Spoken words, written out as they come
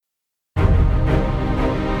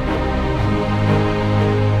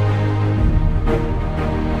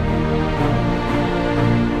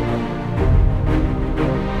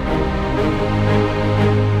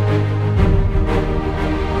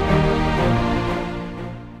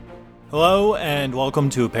Hello, and welcome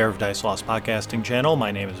to A Pair of Dice Lost podcasting channel.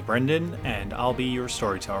 My name is Brendan, and I'll be your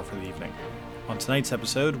storyteller for the evening. On tonight's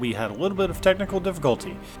episode, we had a little bit of technical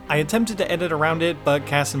difficulty. I attempted to edit around it, but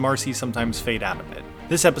Cass and Marcy sometimes fade out of it.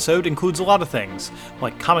 This episode includes a lot of things,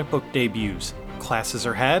 like comic book debuts, classes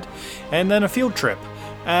are had, and then a field trip,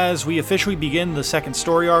 as we officially begin the second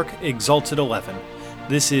story arc, Exalted 11.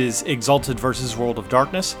 This is Exalted vs. World of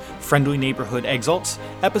Darkness, Friendly Neighborhood Exalts,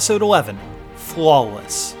 Episode 11,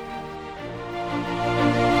 Flawless.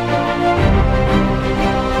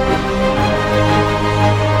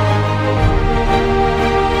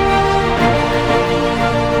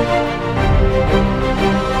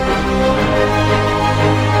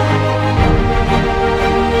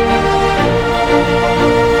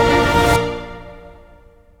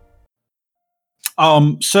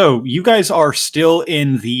 So you guys are still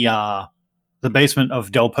in the basement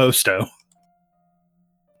of Del Posto.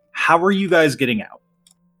 How are you guys getting out?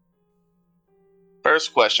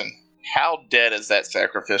 First question, how dead is that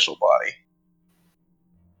sacrificial body?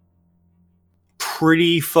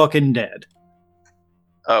 Pretty fucking dead.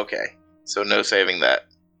 Okay, so no saving that.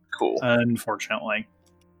 Cool. Unfortunately.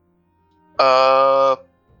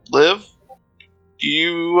 Liv, do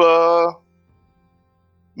you,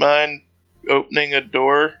 mind opening a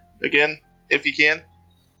door again, if you can?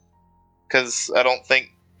 Because I don't think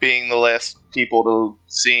being the last people to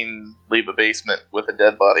seen leave a basement with a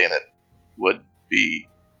dead body in it would be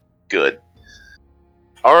good.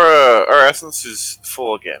 Our essence is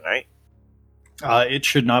full again, right? It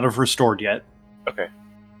should not have restored yet. Okay.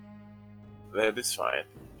 That is fine.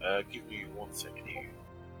 Give me 1 second here.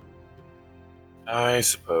 I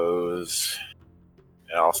suppose...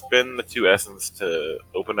 And I'll spend the 2 essence to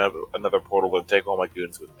open up another portal and take all my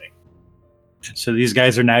goons with me. So these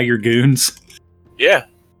guys are now your goons? Yeah.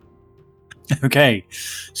 Okay.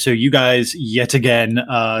 So you guys, yet again,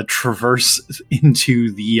 traverse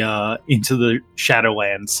into the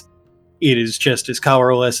Shadowlands. It is just as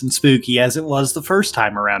colorless and spooky as it was the first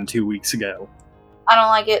time around 2 weeks ago. I don't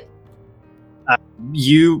like it.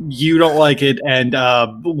 You don't like it, and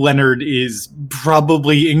Leonard is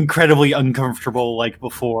probably incredibly uncomfortable like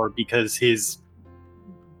before because his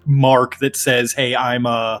mark that says, "Hey,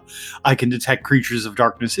 I can detect creatures of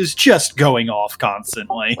darkness" is just going off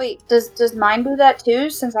constantly. Wait, does mine do that too?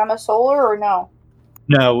 Since I'm a solar, or no?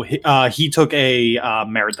 No, he took a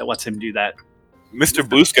merit that lets him do that. Mr.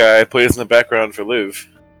 Blue Sky plays in the background for Liv.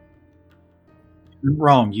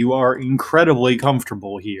 Wrong. You are incredibly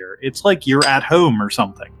comfortable here. It's like you're at home or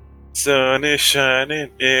something. Sun is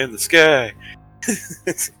shining in the sky.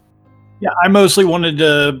 Yeah, I mostly wanted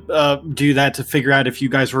to do that to figure out if you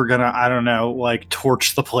guys were gonna, I don't know, like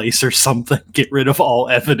torch the place or something, get rid of all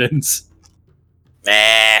evidence. Nah.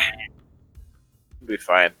 It'll be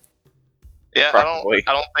fine. Yeah, Probably.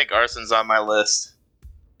 I don't think arson's on my list.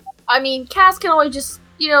 I mean, Cass can always just,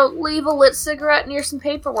 leave a lit cigarette near some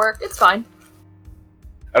paperwork. It's fine.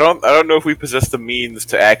 I don't know if we possess the means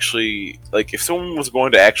to actually, like, if someone was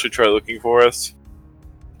going to actually try looking for us,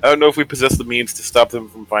 I don't know if we possess the means to stop them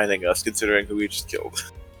from finding us, considering who we just killed.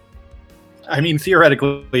 I mean,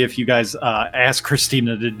 theoretically, if you guys ask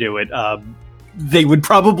Christina to do it, they would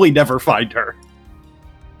probably never find her.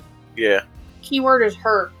 Yeah. Keyword is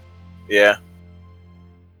her. Yeah.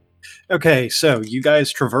 Okay, so you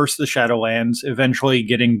guys traverse the Shadowlands, eventually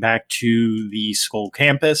getting back to the Skull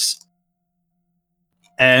campus.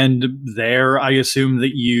 And there, I assume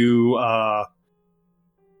that you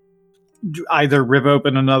either rip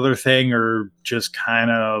open another thing or just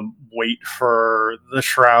kind of wait for the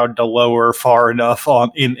shroud to lower far enough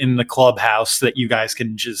in the clubhouse that you guys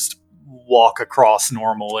can just walk across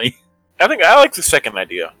normally. I think I like the second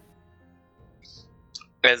idea.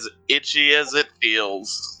 As itchy as it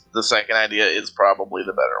feels, the second idea is probably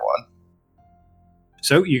the better one.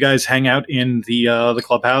 So you guys hang out in the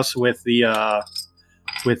clubhouse with the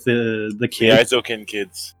kids. The Izokin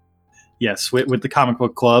kids. Yes, with the comic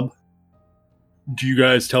book club. Do you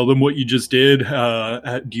guys tell them what you just did?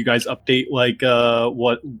 Do you guys update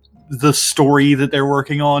what the story that they're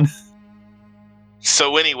working on?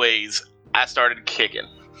 So anyways, I started kicking.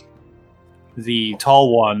 The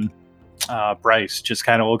tall one, Bryce, just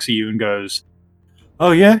kind of looks at you and goes,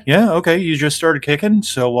 "Oh yeah, okay, you just started kicking?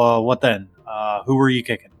 So what then? Who were you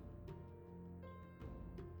kicking?"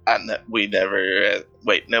 We never...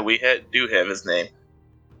 wait, no, we do have his name.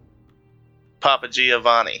 Papa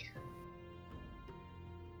Giovanni.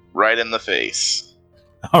 Right in the face.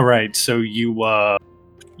 All right, so you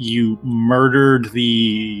murdered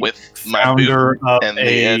the With my founder boot of and the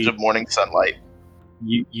edge of morning sunlight.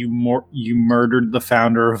 You murdered the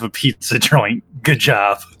founder of a pizza joint. Good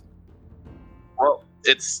job. Well,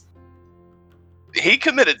 it's He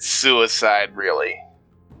committed suicide, really.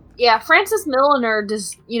 Yeah, Francis Milliner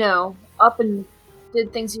just, up and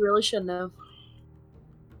did things he really shouldn't have.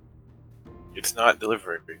 It's not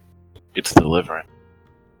delivery. It's delivering.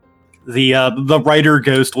 The writer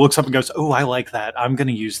ghost looks up and goes, "Oh, I like that. I'm going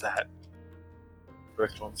to use that."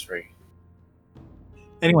 First one's free.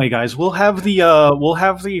 Anyway, guys, we'll have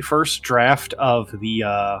the first draft of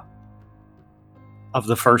the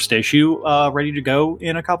first issue ready to go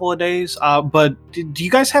in a couple of days. But do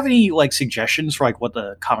you guys have any suggestions for what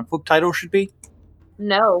the comic book title should be?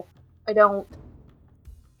 No, I don't.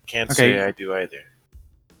 Can't say I do either.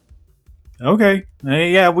 Okay.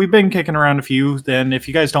 Yeah, we've been kicking around a few. Then, if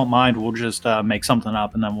you guys don't mind, we'll just make something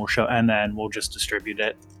up, and then we'll just distribute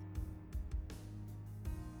it.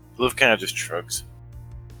 Liv kind of just shrugs.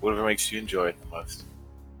 Whatever makes you enjoy it the most.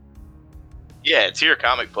 Yeah, it's your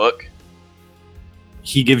comic book.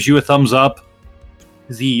 He gives you a thumbs up.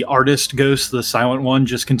 The artist ghost, the silent one,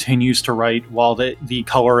 just continues to write while the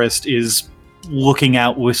colorist is looking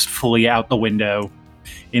out wistfully out the window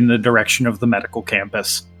in the direction of the medical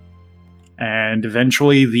campus. And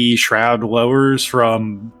eventually the shroud lowers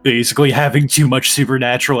from basically having too much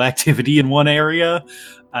supernatural activity in one area,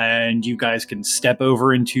 and you guys can step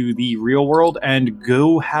over into the real world and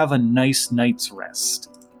go have a nice night's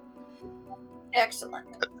rest. Excellent.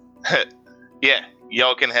 Yeah,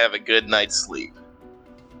 y'all can have a good night's sleep.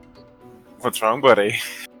 What's wrong, buddy?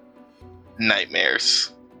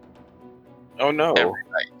 Nightmares. Oh no. Every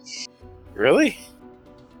night. Really?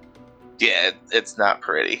 Yeah, it's not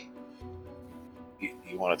pretty.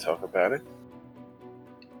 You want to talk about it?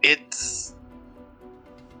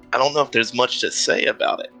 I don't know if there's much to say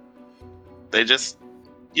about it. They just,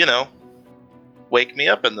 wake me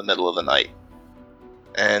up in the middle of the night.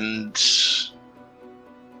 And,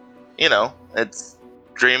 it's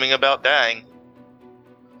dreaming about dying.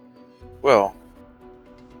 Well,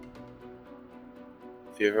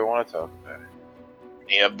 if you ever want to talk about it.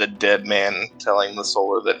 You have the dead man telling the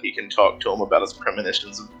Solar that he can talk to him about his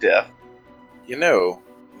premonitions of death.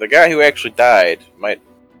 The guy who actually died might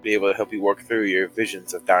be able to help you work through your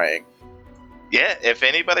visions of dying. Yeah, if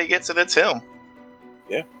anybody gets it, it's him.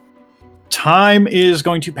 Yeah. Time is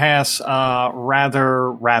going to pass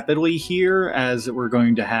rather rapidly here, as we're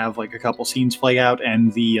going to have a couple scenes play out,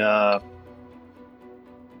 and the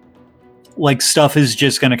stuff is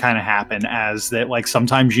just going to kind of happen as that.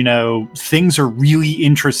 Sometimes things are really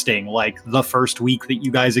interesting, like the first week that you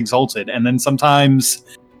guys exalted, and then sometimes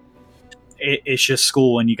it's just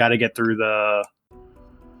school, and you got to get through the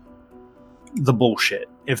bullshit,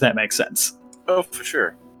 if that makes sense. Oh, for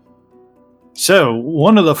sure. So,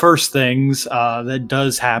 one of the first things that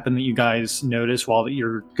does happen that you guys notice while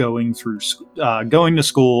you're going to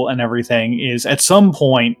school and everything is at some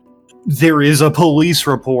point there is a police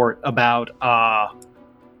report about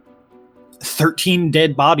 13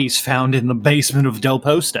 dead bodies found in the basement of Del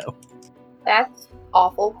Posto. That's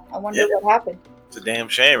awful. I wonder what happened. It's a damn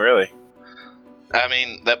shame, really. I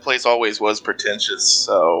mean, that place always was pretentious,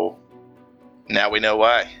 so now we know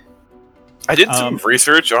why. I did some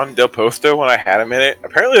research on Del Posto when I had a minute.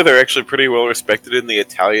 Apparently, they're actually pretty well respected in the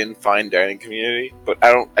Italian fine dining community, but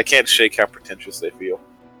I can't shake how pretentious they feel.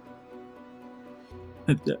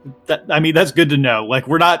 That's good to know.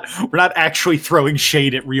 We're not actually throwing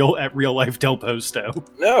shade at real life Del Posto.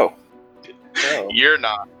 No. You're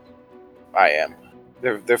not. I am.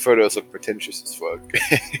 Their photos look pretentious as fuck.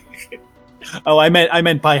 Oh, I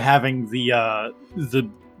meant by having the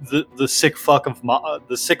sick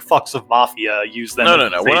fucks of mafia use them. No.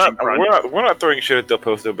 We're not throwing shit at Del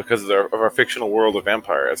Posto because of our fictional world of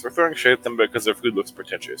vampires. We're throwing shit at them because their food looks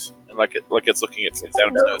pretentious and like it's looking at some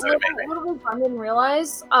Adam Snow's anime. What I didn't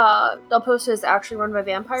realize, Del Posto is actually run by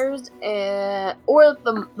vampires, or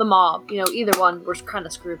the mob. Either one. We're kind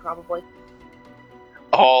of screwed, probably.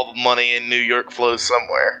 All the money in New York flows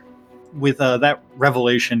somewhere. With that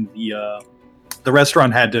revelation, the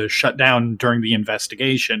restaurant had to shut down during the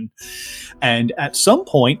investigation, and at some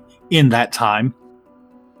point in that time,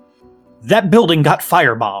 that building got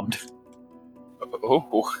firebombed.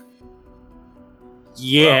 Oh.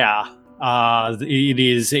 Yeah, it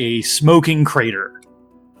is a smoking crater.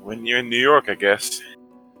 When you're in New York, I guess.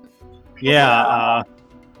 Yeah.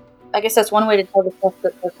 I guess that's one way to tell the stuff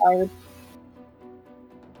that they're fired.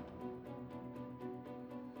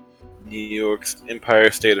 New York's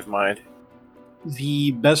Empire state of mind.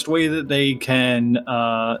 The best way that they can,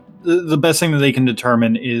 the best thing that they can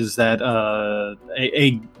determine is that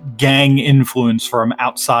a gang influence from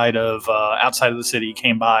outside of the city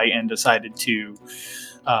came by and decided to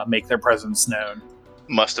make their presence known.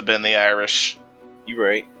 Must have been the Irish. You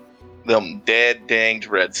right. Them dead danged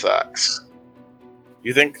Red Sox.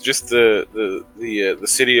 You think just the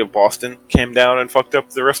city of Boston came down and fucked up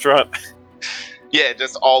the restaurant? Yeah,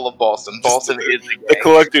 just all of Boston. Boston is a gang.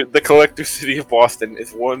 The collector city of Boston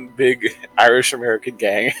is one big Irish American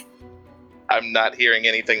gang. I'm not hearing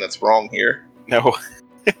anything that's wrong here. No.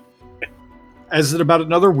 As about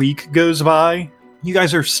another week goes by, you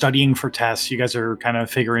guys are studying for tests. You guys are kind of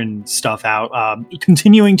figuring stuff out,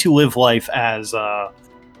 continuing to live life as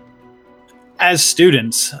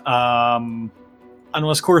students.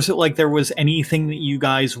 Unless, of course, there was anything that you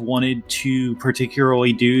guys wanted to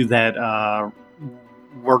particularly do that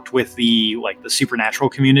worked with the supernatural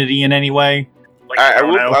community in any way.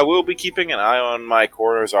 I will be keeping an eye on my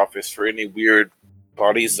coroner's office for any weird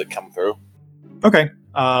bodies that come through. Okay,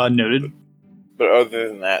 noted. But other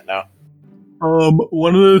than that, no.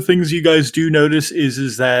 One of the things you guys do notice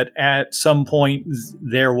is that at some point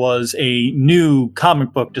there was a new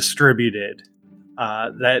comic book distributed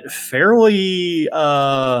that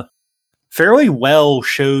fairly well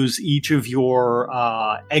shows each of your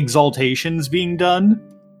exaltations being done.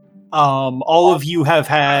 All of you have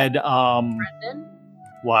had Brendan?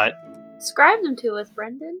 what? Describe them to us,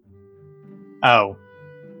 Brendan. Oh.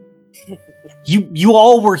 You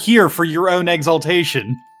all were here for your own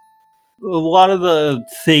exaltation. A lot of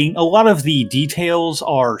the details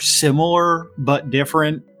are similar but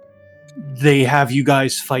different. They have you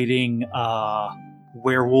guys fighting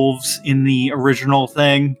werewolves in the original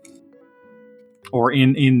thing, or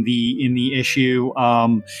in the issue.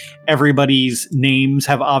 Everybody's names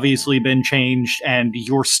have obviously been changed, and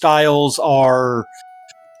your styles are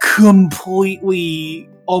completely,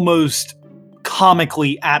 almost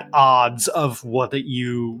comically at odds of what that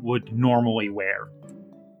you would normally wear.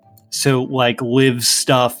 So, Liv's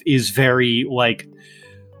stuff is very,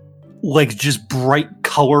 just bright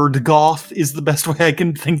colored goth is the best way I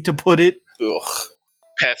can think to put it. Ugh.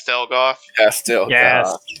 Pastel goth. Pastel. Yes.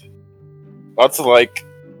 God. Lots of,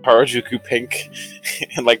 Harajuku pink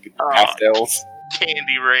and, pastels.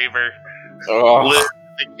 Candy Raver. Ugh. Live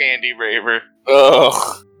the Candy Raver.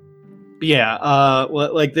 Ugh. Yeah,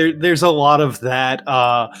 there's a lot of that.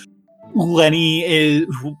 Lenny's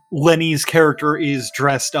character is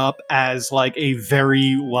dressed up as a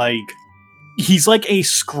very he's a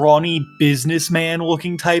scrawny businessman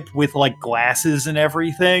looking type with glasses and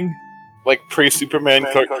everything. Pre-Superman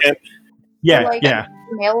Clark Kent. Yeah, yeah.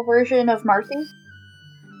 Male version of Marcy.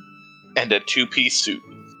 And a two-piece suit.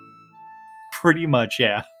 Pretty much,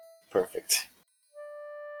 yeah. Perfect.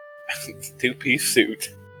 Two-piece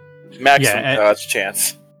suit. Maximum dodge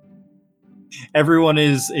chance. Everyone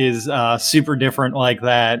is super different like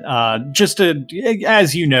that. Just to,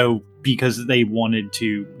 as you know, because they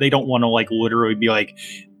don't want to literally be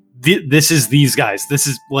this is these guys. This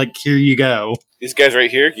is here you go. These guys right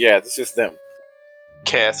here? Yeah, this is them.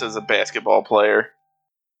 Cass is a basketball player.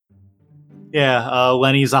 Yeah,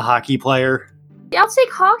 Lenny's a hockey player. Yeah, I'll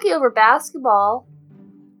take hockey over basketball.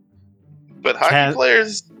 But hockey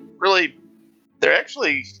players really, they're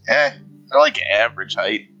actually, they're average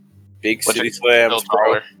height. Big city slams,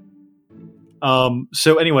 bro.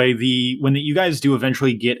 So anyway, when you guys do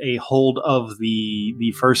eventually get a hold of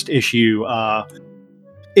the first issue,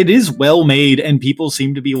 it is well made, and people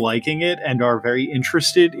seem to be liking it and are very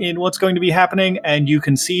interested in what's going to be happening. And you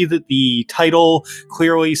can see that the title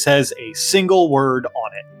clearly says a single word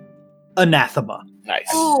on it: anathema. Nice.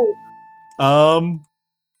 Oh.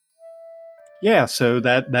 Yeah. So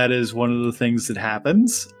that is one of the things that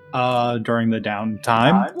happens during the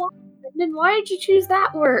downtime. Then why did you choose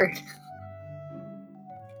that word?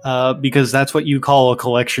 Because that's what you call a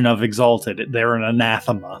collection of exalted. They're an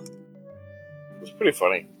anathema. It's pretty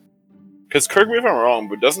funny. Because, correct me if I'm wrong,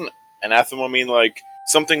 but doesn't anathema mean,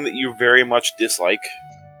 something that you very much dislike?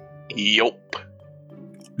 Yup.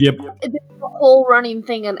 Yep. There's a whole running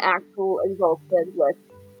thing in actual exalted, with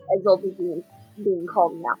exalted being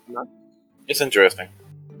called anathema. It's interesting.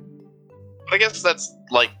 I guess that's,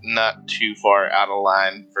 not too far out of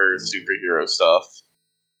line for superhero stuff.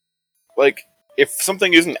 If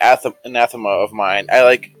something isn't anathema of mine,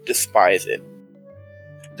 I, despise it.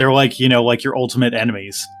 They're your ultimate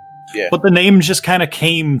enemies. Yeah. But the name just kind of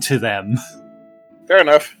came to them. Fair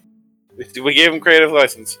enough. We gave them creative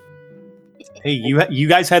license. Hey, you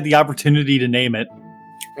guys had the opportunity to name it.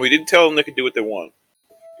 We didn't tell them they could do what they want.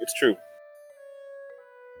 It's true.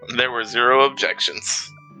 There were zero objections.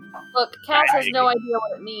 Look, Cass has no idea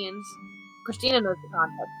what it means. Christina knows the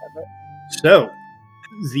context of it. So,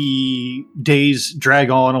 the days drag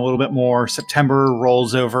on a little bit more. September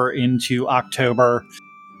rolls over into October.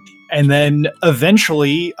 And then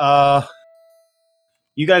eventually,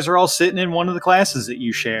 You guys are all sitting in one of the classes that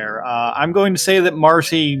you share. I'm going to say that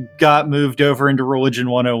Marcy got moved over into Religion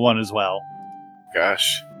 101 as well.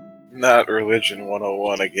 Gosh, not Religion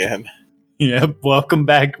 101 again. Yep, welcome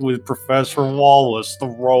back with Professor Wallace, the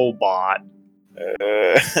robot.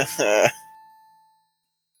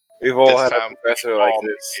 We've all This had time, a professor like all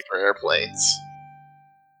this. for airplanes.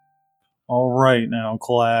 All right, now,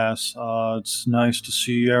 class. It's nice to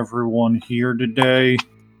see everyone here today.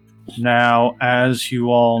 Now, as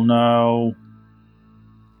you all know,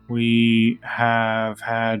 we have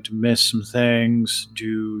had to miss some things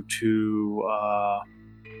due to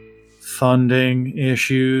funding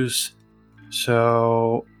issues.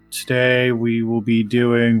 So today we will be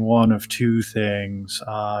doing one of two things.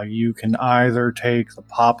 You can either take the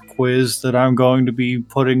pop quiz that I'm going to be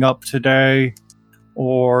putting up today,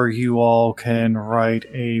 or you all can write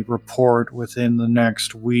a report within the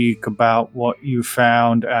next week about what you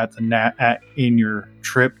found at the in your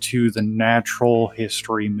trip to the Natural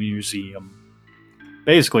History Museum.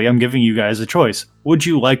 Basically, I'm giving you guys a choice. Would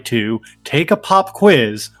you like to take a pop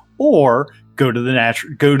quiz or go to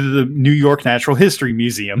the New York Natural History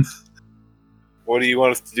Museum? What do you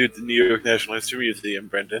want us to do at the New York National History Museum,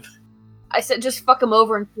 Brendan? I said just fuck him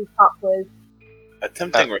over and do pop quiz. A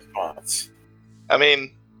tempting response. I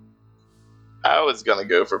mean, I was gonna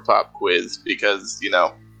go for pop quiz because,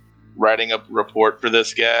 writing a report for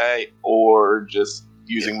this guy or just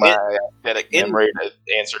using my aesthetic memory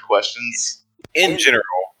to answer questions. In general,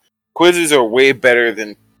 quizzes are way better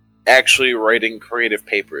than actually writing creative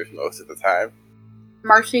papers most of the time.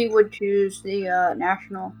 Marcy would choose the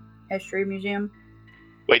National History Museum.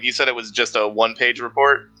 Wait, you said it was just a one-page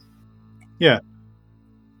report? Yeah.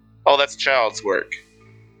 Oh, that's child's work.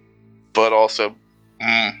 But also,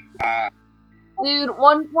 Dude,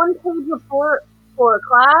 one page report for a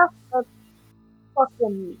class, that's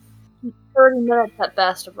fucking 30 minutes at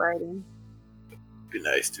best of writing. It'd be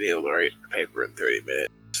nice to be able to write a paper in 30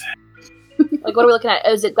 minutes. Like, what are we looking at?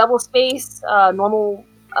 Is it double space, normal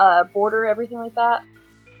border, everything like that?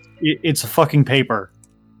 It's a fucking paper.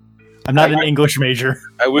 I'm not an English major.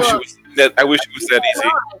 I wish it was that. I wish it was that easy.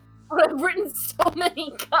 I've written so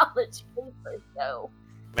many college papers, though.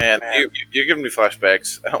 Man, you're giving me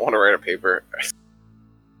flashbacks. I don't want to write a paper.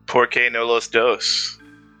 Porque no los dos.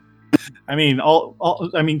 I mean,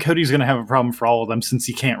 Cody's gonna have a problem for all of them since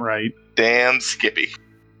he can't write. Damn Skippy.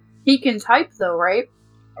 He can type though, right?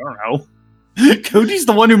 I don't know. Cody's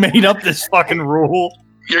the one who made up this fucking rule.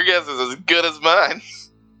 Your guess is as good as mine.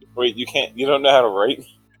 Wait, you can't? You don't know how to write?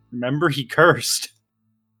 Remember, he cursed.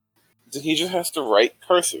 He just has to write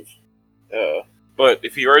cursive. But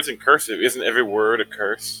if he writes in cursive, isn't every word a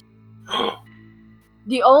curse?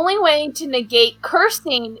 The only way to negate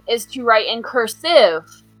cursing is to write in cursive.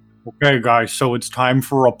 Okay, guys, so it's time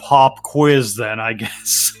for a pop quiz then, I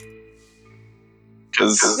guess.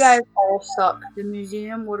 You guys all suck. The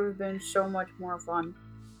museum would have been so much more fun.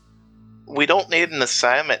 We don't need an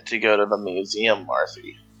assignment to go to the museum,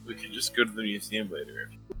 Marcy. We can just go to the museum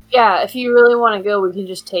later. Yeah, if you really want to go, we can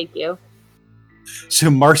just take you. So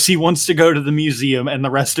Marcy wants to go to the museum, and the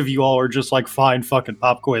rest of you all are just like, fine, fucking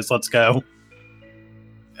pop quiz, let's go.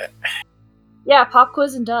 Yeah, pop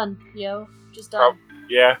quiz and done. Yo, just done.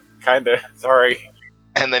 Yeah, kinda. Sorry.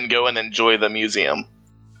 And then go and enjoy the museum.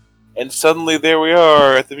 And suddenly there we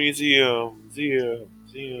are at the museum.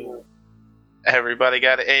 Museum. Everybody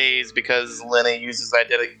got A's because Lenny uses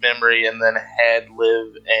eidetic memory and then had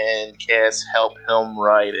Liv and Cass help him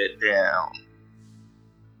write it down.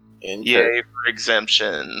 Yay for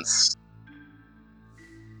exemptions.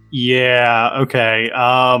 Yeah, okay.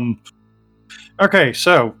 Okay,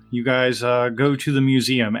 so you guys go to the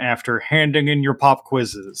museum after handing in your pop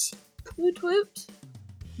quizzes. Woot woot.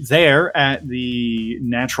 There at the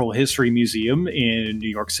Natural History Museum in New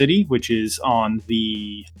York City, which is on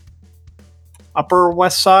the Upper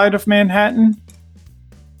West Side of Manhattan.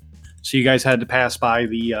 So you guys had to pass by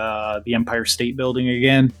the Empire State Building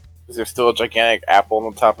again. Is there still a gigantic apple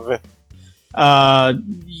on the top of it?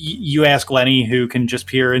 You ask Lenny, who can just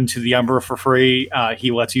peer into the Umbra for free. He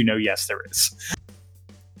lets you know, yes, there is. I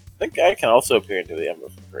think I can also appear into the Umbra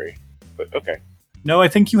for free. But okay. No, I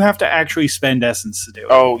think you have to actually spend essence to do it.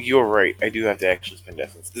 Oh, you're right. I do have to actually spend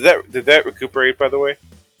essence. Did that recuperate, by the way?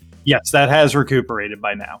 Yes, that has recuperated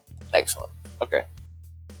by now. Excellent. Okay.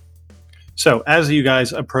 So, as you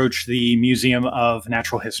guys approach the Museum of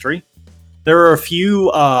Natural History, there are a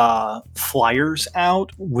few flyers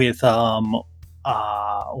out with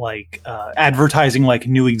advertising like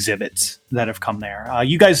new exhibits that have come there.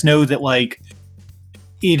 You guys know that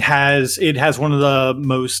It has one of the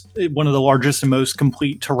largest and most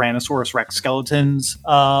complete Tyrannosaurus Rex skeletons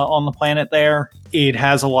on the planet there. It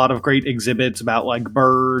has a lot of great exhibits about like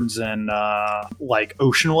birds and like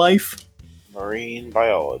ocean life. Marine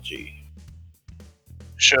biology.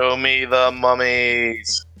 Show me the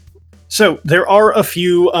mummies. So there are a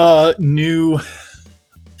few new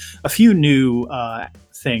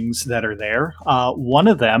things that are there. One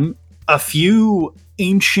of them, a few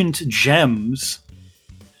ancient gems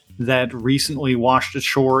that recently washed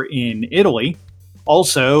ashore in Italy.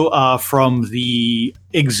 Also,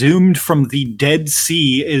 exhumed from the Dead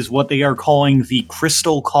Sea is what they are calling the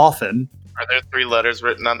Crystal Coffin. Are there 3 letters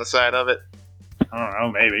written on the side of it? I don't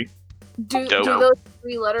know, maybe. Do Dope. those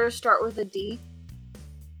 3 letters start with a D?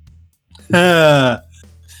 No.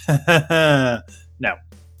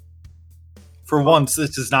 For once,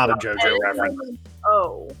 this is not a JoJo reference.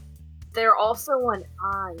 Oh. There's also an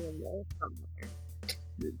I in there somewhere.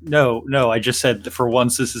 No, I just said that for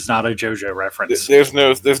once this is not a JoJo reference. There's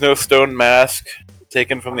no stone mask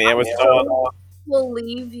taken from the Amazon.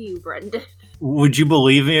 Believe you, Brendan. Would you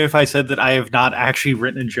believe me if I said that I have not actually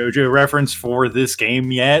written a JoJo reference for this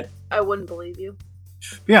game yet? I wouldn't believe you.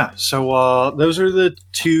 Yeah, so those are the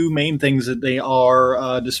 2 main things that they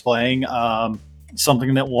are displaying.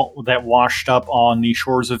 Something that washed up on the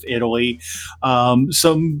shores of Italy.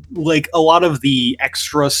 Some like a lot of the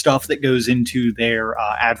extra stuff that goes into their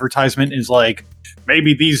advertisement is like,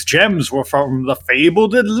 maybe these gems were from the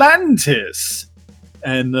fabled Atlantis.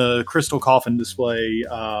 And the Crystal Coffin display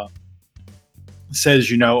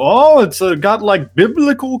says, it's got like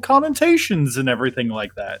biblical connotations and everything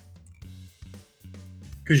like that.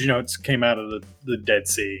 Because, it came out of the Dead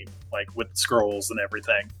Sea, like with the scrolls and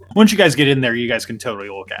everything. Once you guys get in there, you guys can totally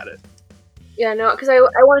look at it. Yeah, no, because I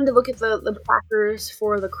wanted to look at the placards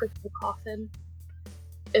for the Crystal Coffin.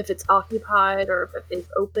 If it's occupied or if they've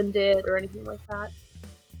opened it or anything like that.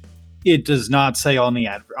 It does not say on the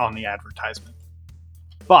advertisement.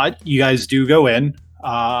 But you guys do go in.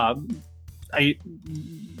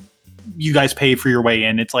 You guys pay for your way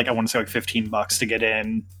in. It's like, I want to say like $15 to get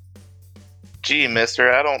in. Gee,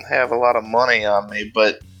 mister, I don't have a lot of money on me,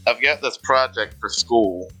 but I've got this project for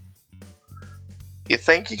school. You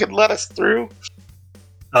think you could let us through?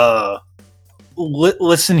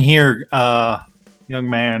 Listen here, young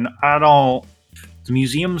man. The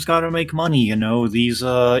museum's got to make money, These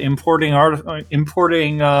importing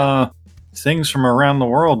things from around the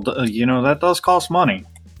world, that does cost money.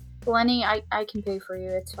 Lenny, I can pay for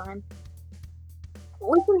you. It's fine.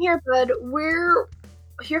 Listen here, bud. We're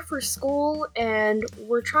here for school, and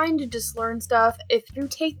we're trying to just learn stuff. If you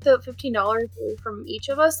take the $15 away from each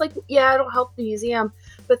of us, it'll help the museum.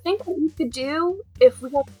 But think what we could do if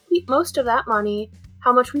we had to keep most of that money.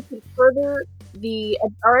 How much we could further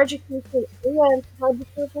our education and provide the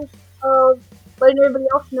purpose of letting everybody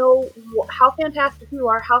else know how fantastic you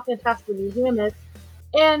are, how fantastic the museum is,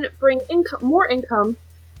 and bring more income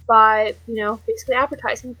by basically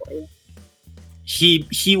advertising for you.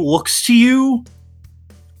 He looks to you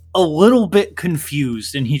a little bit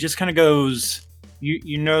confused, and he just kind of goes,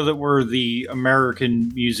 you know that we're the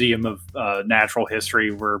American Museum of Natural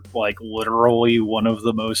History. We're like literally one of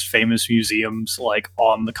the most famous museums like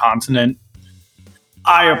on the continent.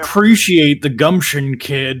 I appreciate the gumption,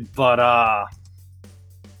 kid, but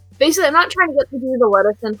basically, I'm not trying to get to do the let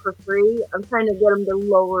us in for free. I'm trying to get them to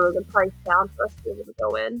lower the price down for us to be able to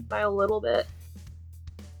go in by a little bit.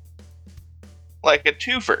 Like a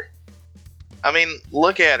twofer. I mean,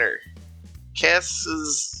 look at her. Cass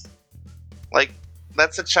is like,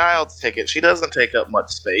 that's a child's ticket. She doesn't take up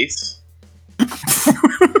much space.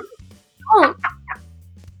 Oh,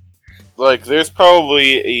 Like, there's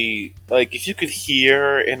probably if you could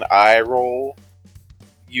hear an eye roll,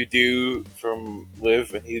 you do from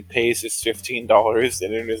Liv, and he pays his $15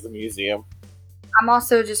 and enters the museum. I'm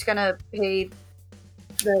also just gonna pay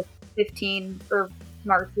the 15 for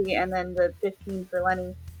Marcy and then the 15 for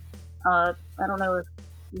Lenny. I don't know if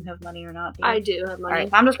you have money or not. Do you? I do have money. Alright,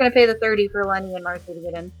 I'm just gonna pay the 30 for Lenny and Marcy to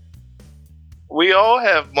get in. We all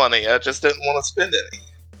have money. I just didn't want to spend any.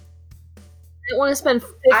 I want to spend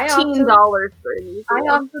I also- $15 for you. I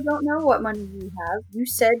also don't know what money you have. You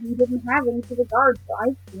said you didn't have any for the guards, so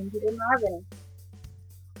I assumed you didn't have any.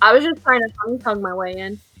 I was just trying to tongue my way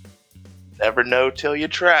in. Never know till you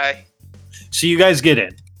try. So you guys get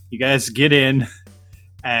in.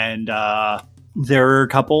 And there are a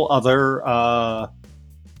couple other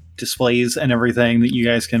displays and everything that you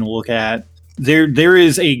guys can look at. There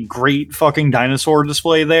is a great fucking dinosaur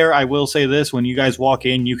display there. I will say this, when you guys walk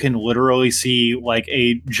in, you can literally see like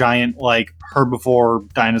a giant like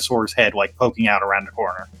herbivore dinosaur's head like poking out around the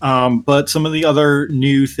corner. But some of the other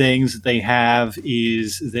new things that they have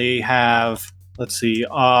is they have, let's see,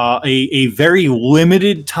 a very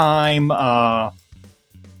limited time,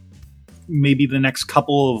 maybe the next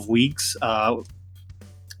couple of weeks.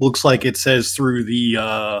 Looks like it says through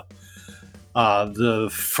the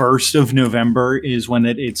 1st of November is when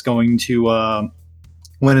it's going to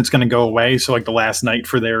go away. So like the last night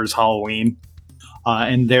for there is Halloween,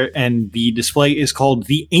 and the display is called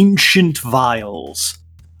the Ancient Vials.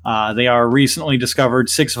 They are recently discovered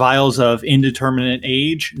 6 vials of indeterminate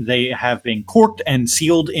age. They have been corked and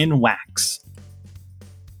sealed in wax.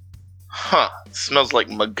 Huh. Smells like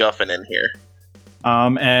MacGuffin in here.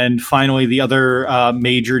 And finally, the other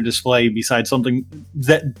major display, besides things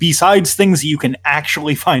that you can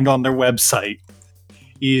actually find on their website,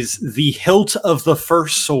 is the hilt of the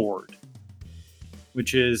first sword,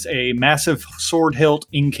 which is a massive sword hilt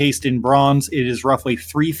encased in bronze. It is roughly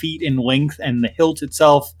 3 feet in length, and the hilt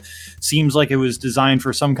itself seems like it was designed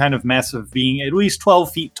for some kind of massive being at least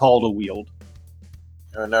 12 feet tall to wield.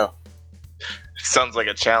 Oh no. Sounds like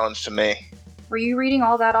a challenge to me. Were you reading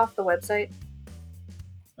all that off the website?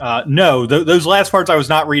 No, those last parts I was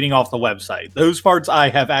not reading off the website. Those parts I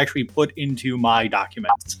have actually put into my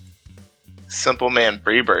documents. Simple Man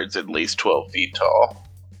Freebird's at least 12 feet tall.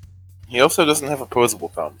 He also doesn't have opposable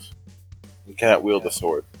thumbs. He cannot wield a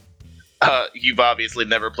sword. You've obviously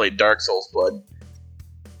never played Dark Souls, bud.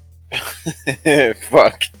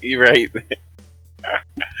 Fuck, you're right.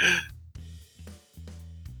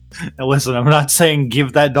 Now listen, I'm not saying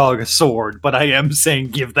give that dog a sword, but I am saying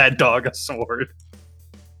give that dog a sword.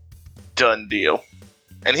 Done deal.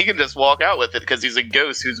 And he can just walk out with it because he's a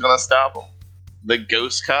ghost. Who's gonna stop him? The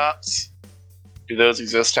ghost cops? Do those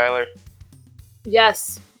exist, Tyler?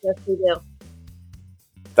 Yes, we do.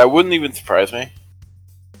 That wouldn't even surprise me.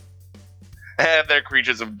 They're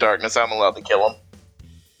creatures of darkness. I'm allowed to kill them.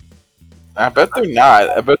 I bet they're not.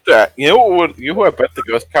 I bet that. You know who I bet the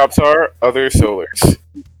ghost cops are? Other Solars.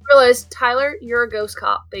 Realize, Tyler, you're a ghost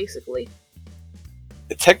cop, basically.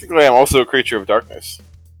 Technically, I'm also a creature of darkness.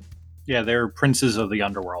 Yeah, they're princes of the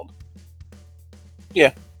underworld.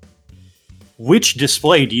 Yeah. Which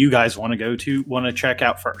display do you guys want to check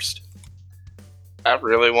out first? I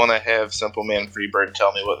really want to have Simple Man Freebird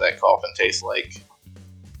tell me what that coffin tastes like.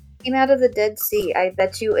 Came out of the Dead Sea. I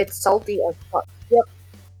bet you it's salty as fuck. Yep.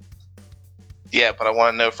 Yeah, but I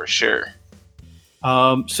want to know for sure.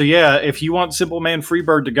 So yeah, if you want Simple Man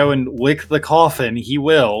Freebird to go and lick the coffin, he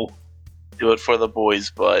will. Do it for the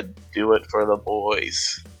boys, bud. Do it for the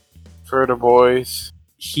boys. For the boys.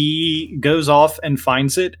 He goes off and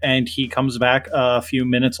finds it, and he comes back a few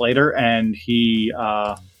minutes later, and he,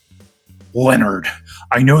 Leonard,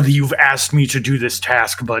 I know that you've asked me to do this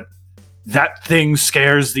task, but that thing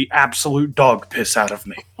scares the absolute dog piss out of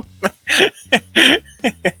me.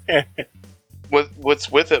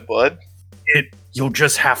 What's with it, bud? You'll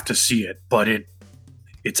just have to see it, but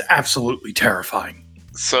it's absolutely terrifying.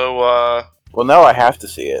 So, Well, now I have to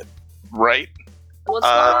see it. right? What's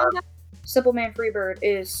going on? Simple Man Freebird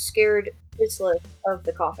is scared shitless of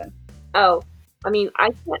the coffin. Oh, I mean,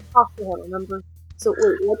 I can't talk to him, remember? So,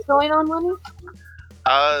 wait, what's going on, Lenny?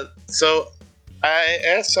 So I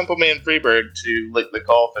asked Simple Man Freebird to lick the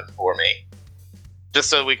coffin for me, just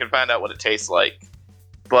so we can find out what it tastes like.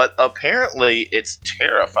 But apparently, it's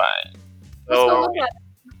terrifying. Let's go So look at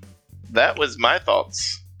it. that was my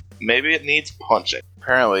thoughts. Maybe it needs punching.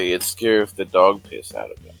 Apparently, it scares the dog piss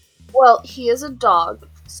out of him. Well, he is a dog,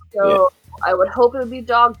 so I would hope it would be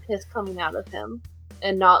dog piss coming out of him,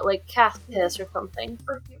 and not like cat piss or something,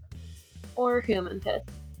 or human piss.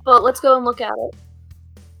 But let's go and look at it.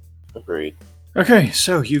 Agreed. Okay,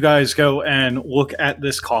 so you guys go and look at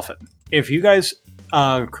this coffin. If you guys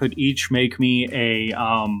could each make me a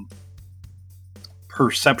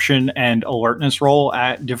perception and alertness roll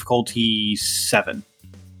at difficulty 7.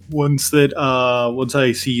 Once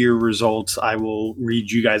I see your results, I will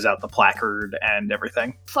read you guys out the placard and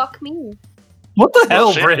everything. Fuck me. What the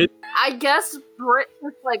hell, shit. Britt? I guess Brit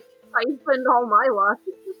just like siphoned all my luck.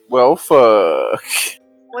 Well, fuck.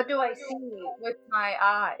 What do I see with my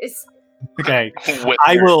eyes? Okay, With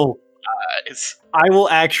I your will. eyes. I will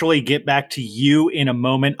actually get back to you in a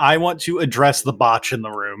moment. I want to address the botch in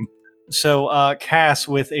the room. So, Cass,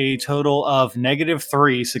 with a total of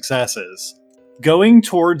 -3 successes. Going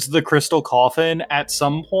towards the crystal coffin, at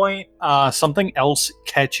some point, something else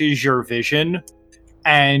catches your vision,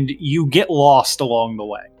 and you get lost along the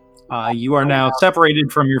way. You are now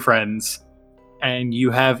separated from your friends, and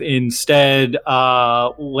you have instead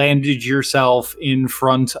landed yourself in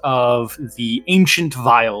front of the Ancient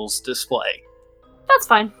Vials display. That's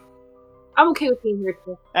fine. I'm okay with being here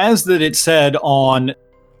too. As that it said on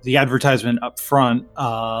the advertisement up front,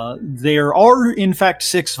 there are in fact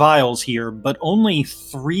 6 vials here, but only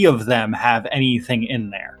 3 of them have anything in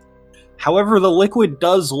there. However, the liquid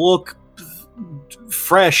does look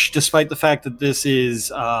fresh, despite the fact that this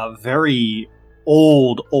is very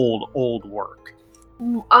old work.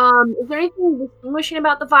 Is there anything distinguishing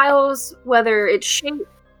about the vials? Whether it's shape,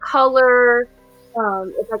 color,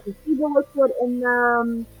 if I can see the liquid in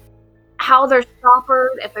them, how they're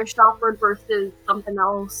stoppered, if they're stoppered versus something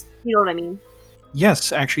else. You know what I mean?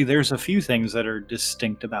 Yes, actually, there's a few things that are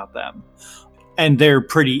distinct about them. And they're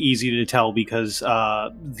pretty easy to tell because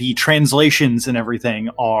the translations and everything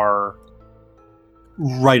are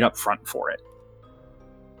right up front for it.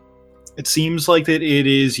 It seems like that it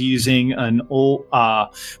is using an old...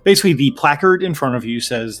 basically, the placard in front of you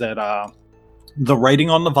says that the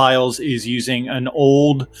writing on the vials is using an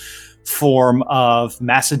old form of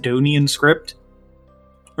Macedonian script.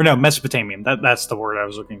 Or no, Mesopotamian. That's the word I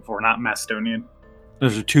was looking for, not Macedonian.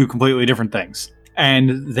 Those are 2 completely different things.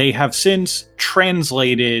 And they have since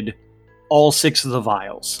translated all 6 of the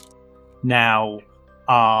vials. Now,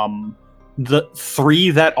 the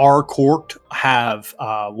 3 that are corked have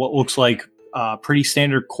what looks like pretty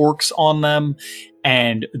standard corks on them,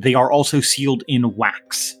 and they are also sealed in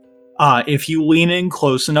wax. If you lean in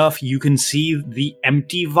close enough, you can see the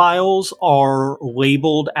empty vials are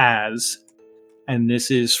labeled as, and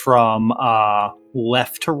this is from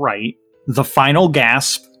left to right, the Final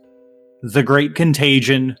Gasp, the Great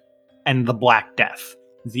Contagion, and the Black Death.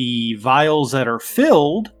 The vials that are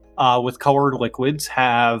filled with colored liquids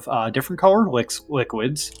have different colored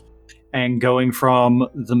liquids, and going from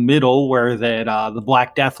the middle where that the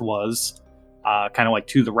Black Death was, kind of like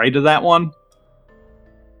to the right of that one,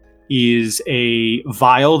 is a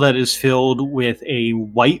vial that is filled with a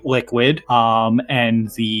white liquid, and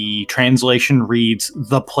the translation reads,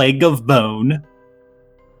 the Plague of Bone.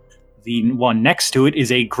 The one next to it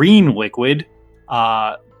is a green liquid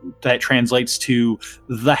that translates to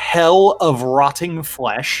the Hell of Rotting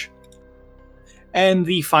Flesh. And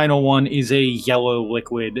the final one is a yellow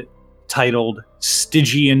liquid titled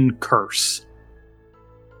Stygian Curse.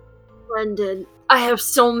 Brendan, I have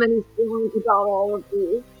so many feelings about all of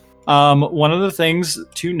these. One of the things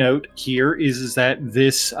to note here is that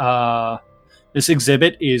this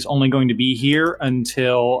exhibit is only going to be here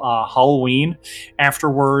until Halloween.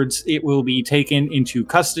 Afterwards, it will be taken into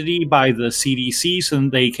custody by the CDC so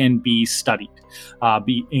that they can be studied,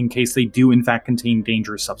 in case they do in fact contain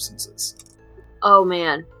dangerous substances. Oh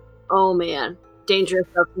man. Dangerous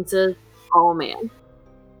substances. Oh man.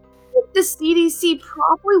 The CDC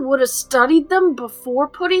probably would have studied them before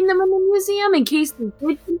putting them in the museum in case they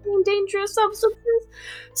did contain dangerous substances.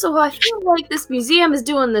 So I feel like this museum is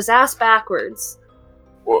doing this ass backwards.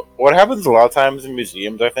 What happens a lot of times in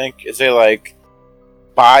museums, I think, is they like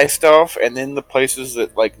buy stuff, and then the places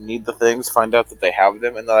that like need the things find out that they have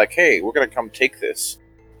them, and they're like, "Hey, we're gonna come take this,"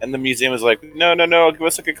 and the museum is like, "No, give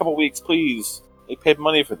us like a couple weeks, please. They paid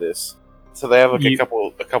money for this." So they have like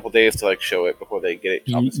a couple days to like show it before they get it.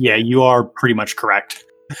 Yeah, you are pretty much correct.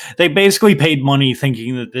 They basically paid money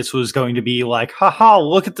thinking that this was going to be like, haha,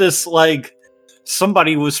 look at this, like,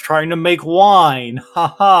 somebody was trying to make wine,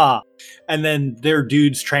 haha. And then their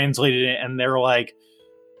dudes translated it and they're like,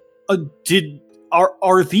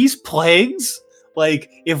 are these plagues? Like,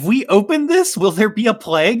 if we open this, will there be a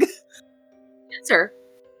plague? Sir,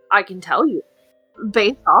 I can tell you,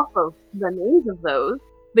 based off of the names of those,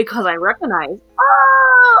 because I recognize,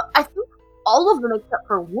 I think all of them except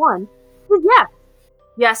for one, yes.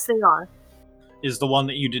 Yes, they are. Is the one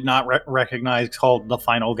that you did not recognize called the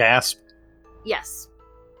Final Gasp? Yes.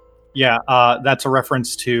 Yeah, that's a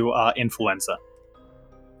reference to influenza,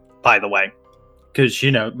 by the way. Because,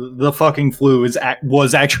 you know, the fucking flu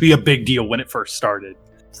was actually a big deal when it first started.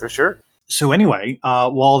 For sure. So anyway,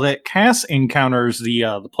 while that Cass encounters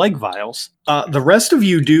the plague vials, the rest of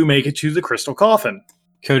you do make it to the crystal coffin.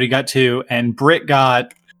 Cody got 2, and Britt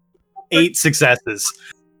got 8 successes.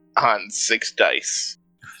 On 6 dice.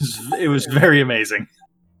 It was very amazing.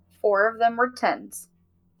 4 of them were 10s.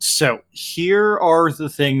 So here are the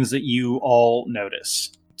things that you all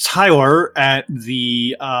notice. Tyler, at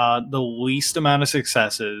the least amount of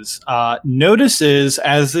successes, notices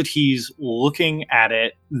as that he's looking at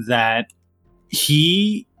it that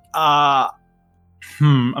he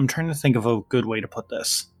I'm trying to think of a good way to put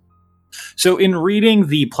this. So in reading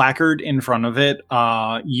the placard in front of it,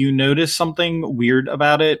 you notice something weird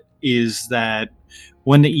about it is that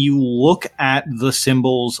when you look at the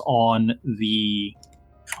symbols on the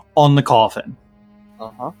coffin,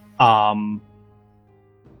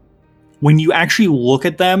 when you actually look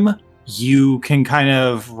at them, you can kind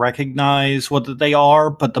of recognize what they are,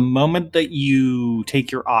 but the moment that you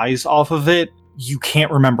take your eyes off of it, you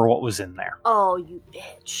can't remember what was in there. Oh, you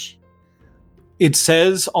bitch. It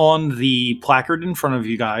says on the placard in front of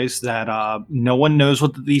you guys that no one knows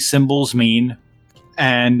what these symbols mean,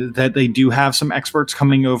 and that they do have some experts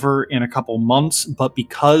coming over in a couple months, but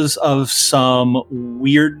because of some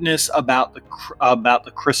weirdness about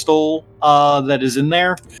the crystal that is in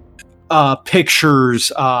there,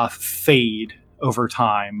 pictures fade over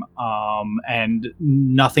time, and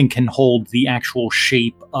nothing can hold the actual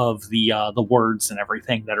shape of the words and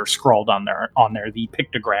everything that are scrawled on there, the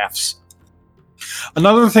pictographs.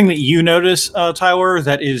 Another thing that you notice, Tyler,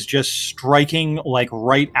 that is just striking like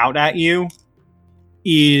right out at you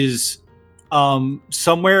is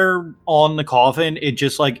somewhere on the coffin, it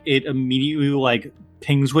just like it immediately like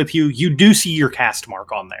pings with you. You do see your cast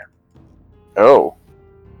mark on there. Oh.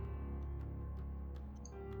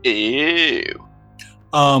 Ew.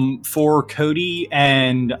 For Cody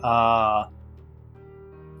and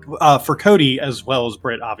for Cody as well as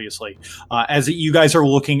Britt, obviously, as you guys are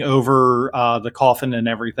looking over the coffin and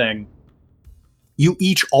everything, you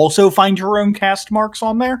each also find your own cast marks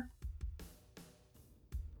on there.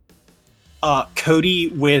 Cody,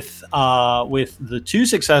 with the 2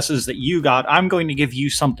 successes that you got, I'm going to give you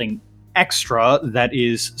something extra that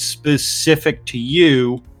is specific to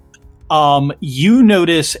you. You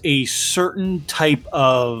notice a certain type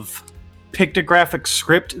of pictographic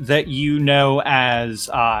script that you know as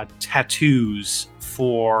tattoos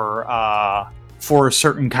for a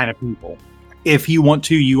certain kind of people. If you want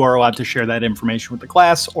to, you are allowed to share that information with the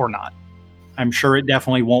class or not. I'm sure it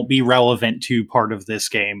definitely won't be relevant to part of this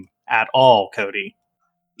game at all, Cody.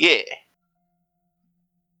 Yeah.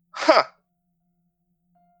 Huh.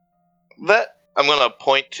 That, I'm gonna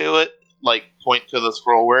point to it, like point to the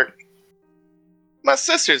scroll work. My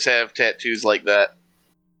sisters have tattoos like that.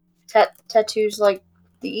 Tattoos like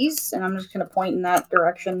these, and I'm just gonna point in that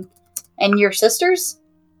direction. And your sisters?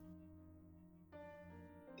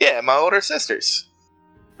 Yeah, my older sisters.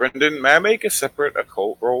 Brendan, may I make a separate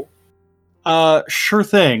occult roll? Sure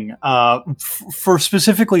thing. For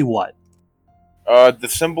specifically what? The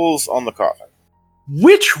symbols on the coffin.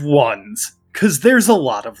 Which ones? Because there's a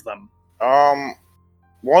lot of them.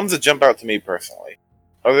 Ones that jump out to me personally,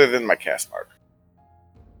 other than my cast mark.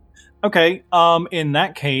 Okay, in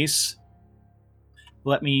that case,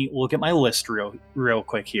 let me look at my list real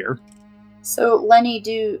quick here. So, Lenny,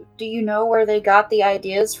 do you know where they got the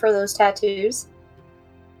ideas for those tattoos?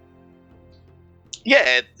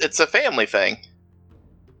 Yeah, it's a family thing.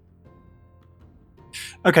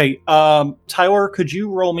 Okay, Tyler, could you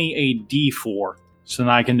roll me a d4 so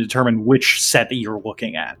that I can determine which set that you're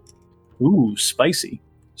looking at? Ooh, spicy.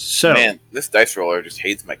 So, Man, this dice roller just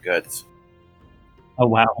hates my guts. oh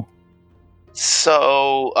wow.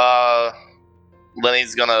 So,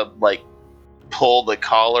 Lenny's gonna, like, pull the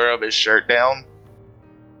collar of his shirt down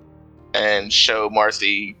and show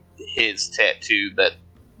Marcy his tattoo that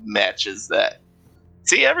matches that.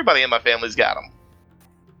 See, everybody in my family's got them.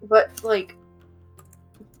 But, like,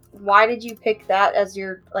 why did you pick that as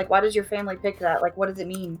your, like, why does your family pick that? Like, what does it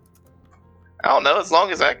mean? I don't know, as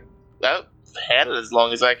long as I've had it as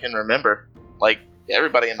long as I can remember. Like,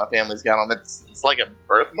 everybody in my family's got them. It's like a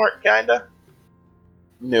birthmark, kinda.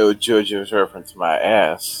 No JoJo's reference my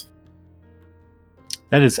ass.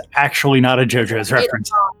 That is actually not a JoJo's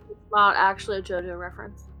reference. It's not actually a JoJo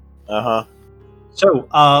reference. Uh-huh. So,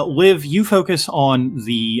 Liv, you focus on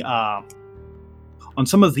the on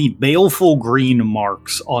some of the baleful green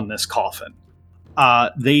marks on this coffin.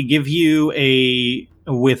 They give you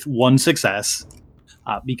with 1 success,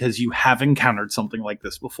 because you have encountered something like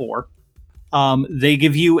this before. They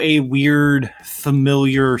give you a weird,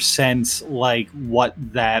 familiar sense, like what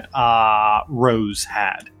that Rose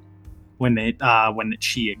had when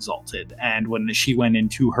she exalted and when she went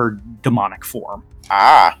into her demonic form.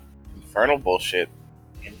 Ah, infernal bullshit.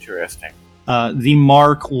 Interesting. The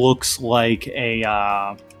mark looks like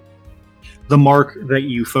the mark that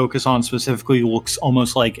you focus on specifically looks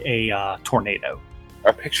almost like a tornado.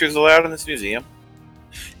 Are pictures allowed in this museum?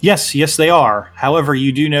 Yes, they are. However,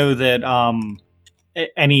 you do know that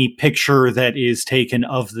any picture that is taken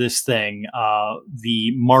of this thing,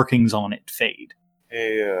 the markings on it fade.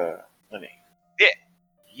 Hey, Lenny. Yeah.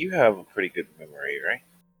 You have a pretty good memory, right?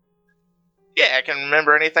 Yeah, I can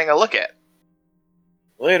remember anything I look at.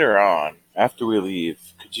 Later on, after we leave,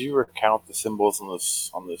 could you recount the symbols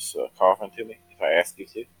on this coffin to me, if I ask you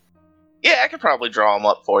to? Yeah, I could probably draw them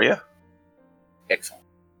up for you. Excellent.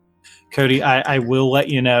 Cody, I will let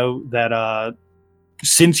you know that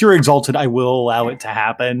since you're exalted, I will allow it to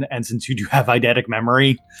happen, and since you do have eidetic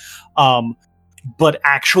memory, but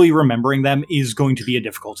actually remembering them is going to be a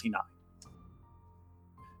difficulty 9.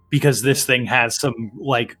 Because this thing has some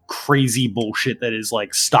like crazy bullshit that is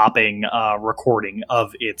like stopping recording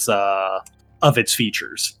of its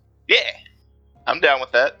features. Yeah, I'm down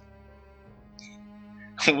with that.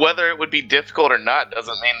 Whether it would be difficult or not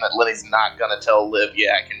doesn't mean that Lenny's not gonna tell Liv,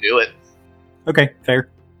 yeah, I can do it. Okay,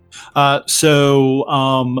 fair.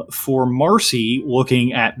 So for Marcy,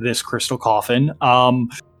 looking at this crystal coffin,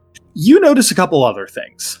 you notice a couple other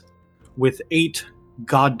things with 8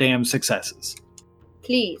 goddamn successes.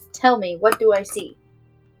 Please tell me, what do I see?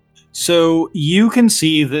 So you can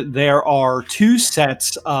see that there are 2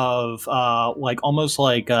 sets of almost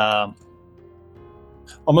like a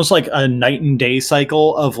night and day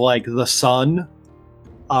cycle of like the sun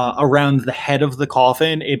around the head of the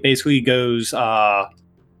coffin. It basically goes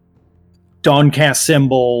Dawncast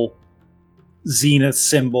symbol, Zenith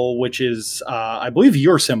symbol, which is I believe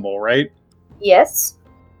your symbol, right? Yes.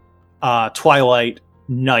 Twilight,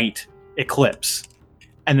 night, eclipse.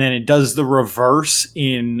 And then it does the reverse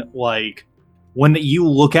in like when you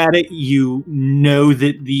look at it, you know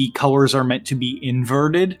that the colors are meant to be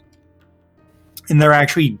inverted, and they're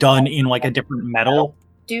actually done in like a different metal.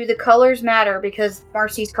 Do the colors matter? Because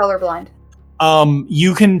Marcy's colorblind.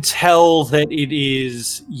 You can tell that it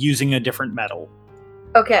is using a different metal.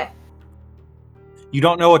 Okay. You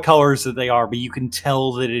don't know what colors that they are, but you can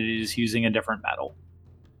tell that it is using a different metal.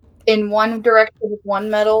 In one direction, it's one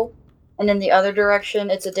metal, and in the other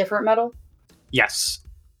direction, it's a different metal? Yes.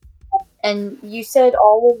 And you said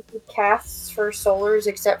all of the casts for solars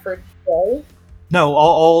except for day? No,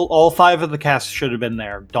 all 5 of the casts should have been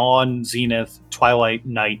there. Dawn, Zenith, Twilight,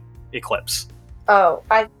 Night, Eclipse. Oh,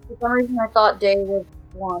 for some reason I thought day was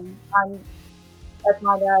one. That's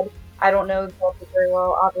my bad. I don't know Exalted very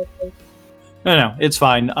well, obviously. No, it's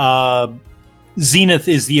fine. Zenith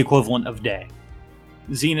is the equivalent of day.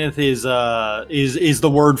 Zenith is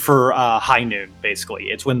the word for high noon,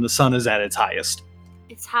 basically. It's when the sun is at its highest.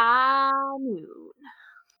 It's high noon.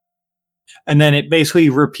 And then it basically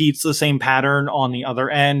repeats the same pattern on the other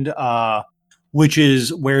end, which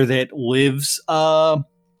is where that Liv's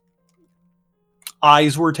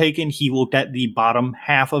eyes were taken. He looked at the bottom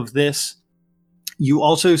half of this. You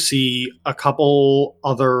also see a couple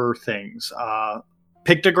other things.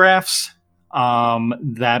 Pictographs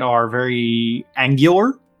that are very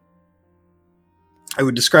angular. I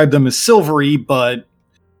would describe them as silvery, but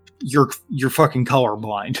you're fucking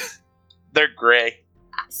colorblind. They're gray.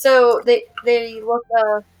 So they look.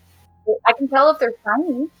 I can tell if they're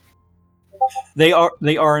shiny. They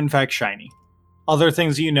are in fact shiny. Other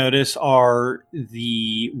things you notice are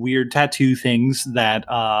the weird tattoo things that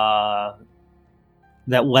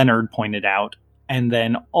Leonard pointed out, and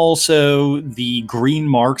then also the green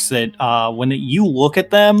marks that when you look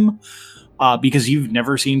at them, because you've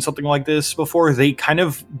never seen something like this before, they kind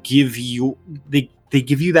of give you they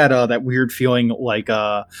give you that weird feeling like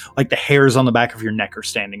the hairs on the back of your neck are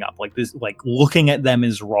standing up, like this, like looking at them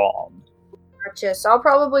is wrong. Gotcha. So I'll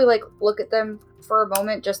probably look at them for a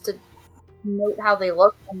moment just to note how they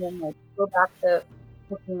look, and then go back to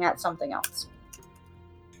looking at something else.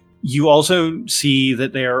 You also see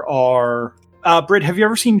that there are Britt, have you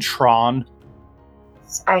ever seen Tron?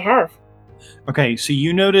 I have. Okay, so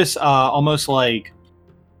you notice almost like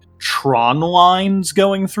Tron lines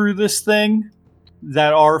going through this thing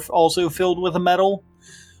that are also filled with a metal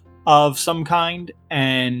of some kind,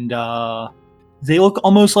 and they look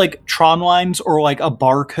almost like Tron lines or like a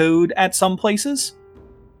barcode at some places.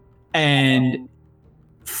 And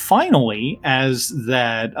finally, as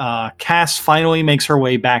that Cass finally makes her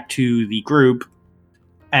way back to the group,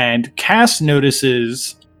 and Cass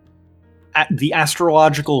notices the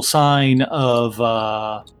astrological sign of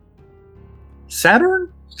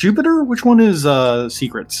Saturn? Jupiter? Which one is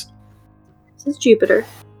Secrets? This is Jupiter.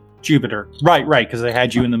 Jupiter. Right, because they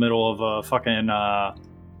had you in the middle of a fucking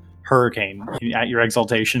hurricane at your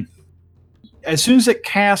exaltation. As soon as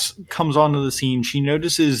Cass comes onto the scene, she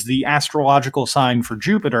notices the astrological sign for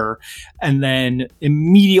Jupiter, and then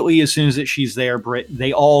immediately as soon as she's there, Britt,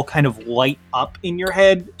 they all kind of light up in your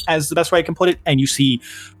head, as the best way I can put it, and you see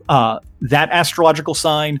that astrological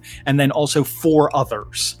sign, and then also 4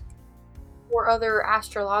 others. 4 other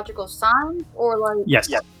astrological signs, or Yes.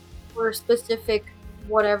 for specific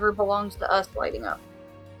whatever belongs to us lighting up?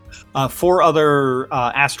 4 other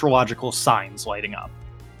astrological signs lighting up.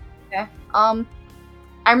 Okay. I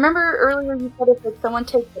remember earlier you said if someone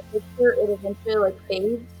takes a picture, it eventually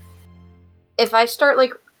fades. if I start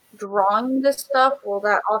like drawing this stuff, will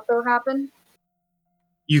that also happen?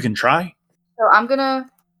 You can try. So I'm gonna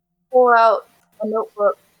pull out a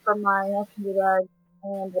notebook from my messenger bag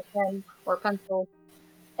and a pen or pencil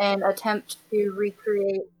and attempt to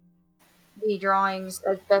recreate the drawings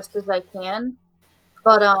as best as I can.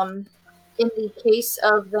 But in the case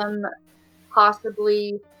of them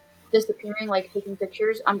possibly disappearing, like taking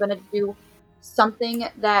pictures, I'm gonna do something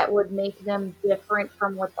that would make them different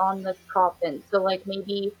from what's on the coffin. So like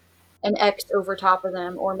maybe an X over top of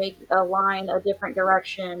them, or make a line a different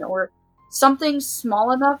direction, or something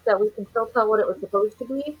small enough that we can still tell what it was supposed to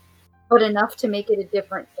be, but enough to make it a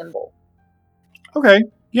different symbol. Okay.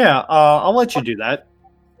 Yeah, I'll let you do that.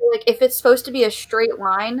 Like if it's supposed to be a straight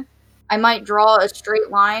line, I might draw a straight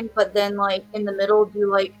line, but then like in the middle do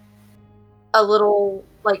like a little,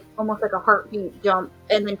 like almost like a heartbeat jump,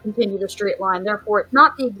 and then continue the straight line. Therefore, it's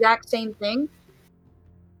not the exact same thing,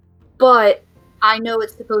 but I know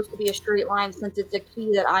it's supposed to be a straight line since it's a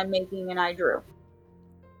key that I'm making and I drew.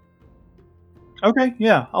 Okay,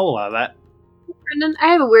 yeah, I'll allow that. Brendan, I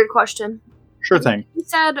have a weird question. Sure thing. You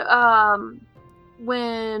said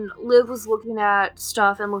when Liv was looking at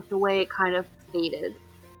stuff and looked away, it kind of faded.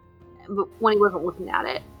 But when he wasn't looking at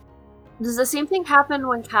it. Does the same thing happen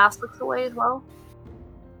when Cass looks away as well?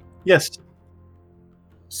 Yes,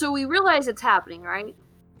 So we realize it's happening, right?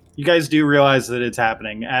 you guys do realize that it's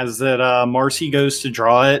happening. As that Marcy goes to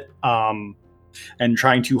draw it, and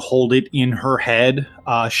trying to hold it in her head,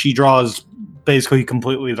 she draws basically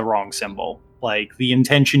completely the wrong symbol. Like, the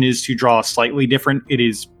intention is to draw slightly different. It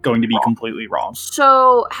is going to be completely wrong.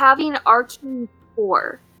 So having Arcane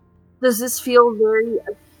 4, does this feel very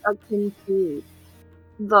akin to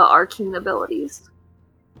the Arcane abilities?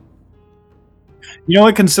 You know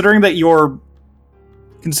what? Considering that you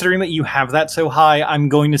have that so high, I'm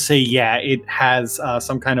going to say yeah, it has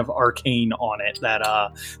some kind of arcane on it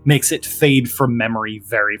that makes it fade from memory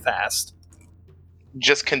very fast.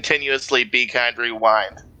 Just continuously be kind,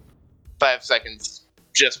 rewind. 5 seconds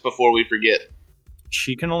just before we forget.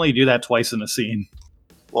 She can only do that twice in a scene.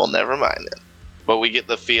 Well, never mind then. But we get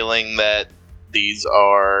the feeling that these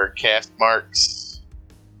are cast marks.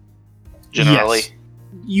 Generally. Yes.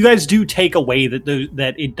 You guys do take away that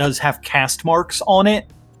that it does have cast marks on it,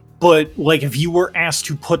 but like if you were asked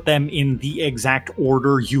to put them in the exact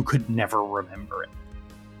order, you could never remember it.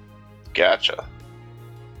 Gotcha.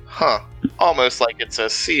 Huh. Almost like it's a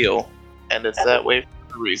seal, and it's that way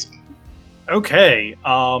for a reason. Okay,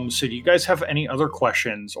 so do you guys have any other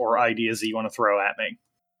questions or ideas that you want to throw at me?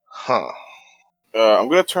 Huh. I'm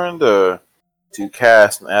gonna turn to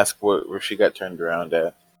Cass and ask where she got turned around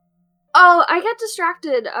at. Oh, I got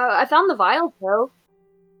distracted. I found the vial, though.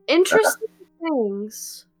 Interesting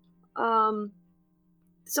things. Some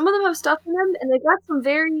of them have stuff in them, and they got some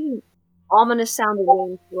very ominous sounding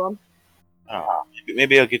names to them. Oh,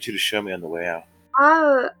 maybe I'll get you to show me on the way out.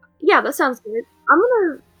 Yeah, that sounds good. I'm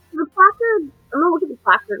gonna look at the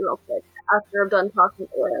placard real quick after I'm done talking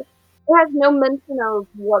to Liv. It has no mention of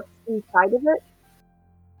what's inside of it.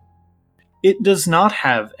 It does not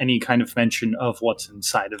have any kind of mention of what's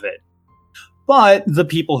inside of it. But the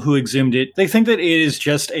people who exhumed it, they think that it is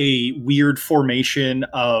just a weird formation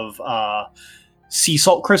of sea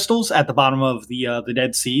salt crystals at the bottom of the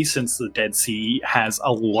Dead Sea, since the Dead Sea has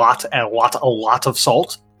a lot of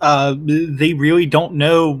salt. They really don't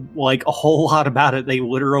know like a whole lot about it. They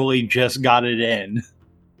literally just got it in.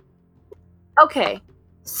 Okay,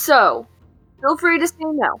 so feel free to say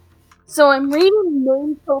no. So I'm reading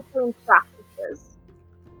name filtering practices,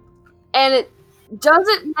 and it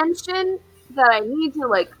doesn't mention that I need to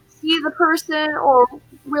like see the person or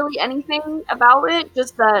really anything about it.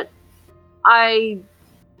 Just that I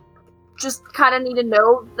just kind of need to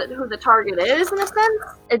know who the target is in a sense.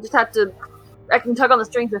 I can tug on the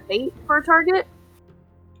strings of fate for a target.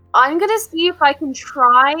 I'm gonna see if I can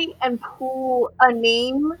try and pull a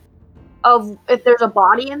name of, if there's a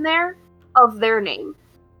body in there, of their name.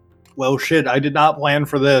 Well, shit, I did not plan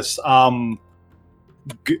for this.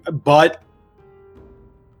 But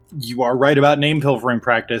you are right about name pilfering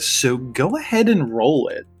practice, so go ahead and roll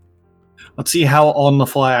it. Let's see how on the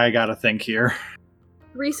fly I gotta think here.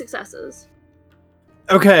 3 successes.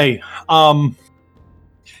 Okay,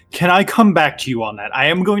 can I come back to you on that? I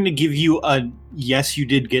am going to give you a yes, you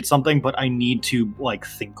did get something, but I need to like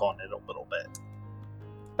think on it a little bit.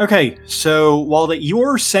 Okay, so while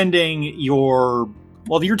you're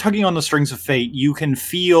tugging on the strings of fate, you can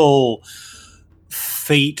feel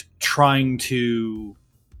fate trying to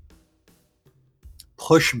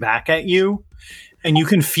push back at you, and you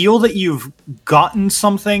can feel that you've gotten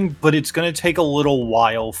something, but it's going to take a little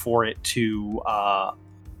while for it to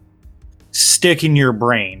stick in your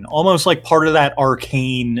brain. Almost like part of that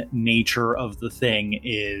arcane nature of the thing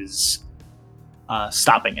is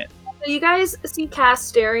stopping it. So you guys see Cass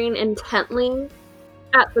staring intently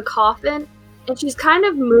at the coffin, and she's kind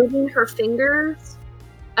of moving her fingers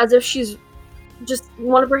as if she's just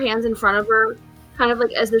one of her hands in front of her, kind of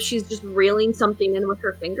like as if she's just reeling something in with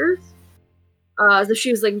her fingers, as if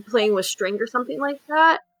she was like playing with string or something like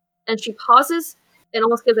that. And she pauses and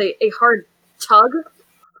almost gives a hard tug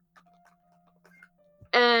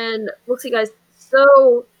and looks at you guys.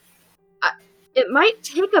 So it might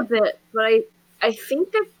take a bit, but I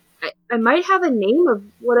think that I might have a name of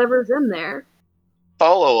whatever's in there.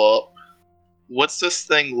 Follow up. What's this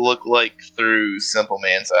thing look like through Simple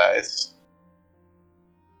Man's eyes?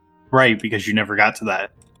 Right, because you never got to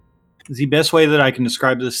that. The best way that I can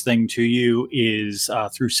describe this thing to you is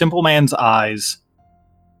through Simple Man's eyes.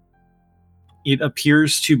 It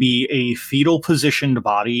appears to be a fetal positioned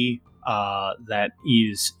body that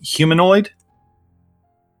is humanoid,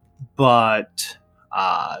 but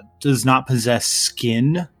does not possess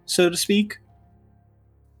skin, so to speak.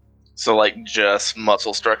 So, like, just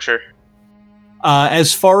muscle structure?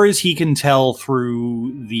 As far as he can tell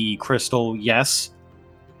through the crystal, yes.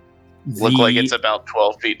 Look like it's about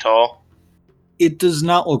 12 feet tall? It does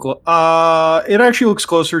not look... it actually looks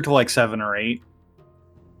closer to like 7 or 8.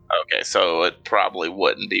 Okay, so it probably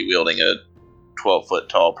wouldn't be wielding a 12-foot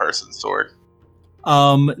tall person's sword.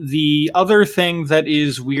 The other thing that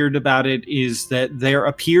is weird about it is that there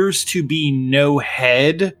appears to be no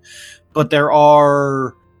head, but there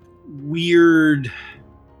are weird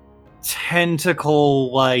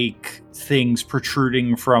tentacle-like things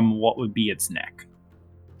protruding from what would be its neck.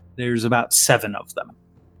 There's about 7 of them.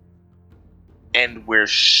 And we're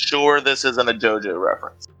sure this isn't a JoJo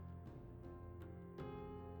reference.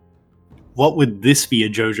 What would this be a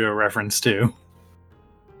JoJo reference to?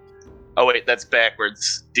 Oh wait, that's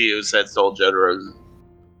backwards. Dio said stole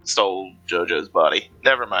JoJo's body.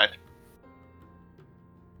 Never mind.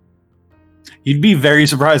 You'd be very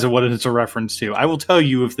surprised at what it's a reference to. I will tell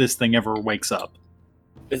you if this thing ever wakes up.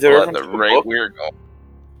 Is there a Well, at reference the to a rate book? we're going.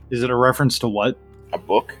 Is it a reference to what? A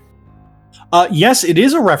book? Yes, it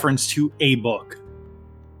is a reference to a book.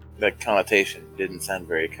 That connotation didn't sound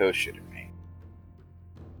very kosher to me.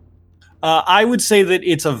 I would say that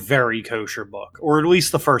it's a very kosher book, or at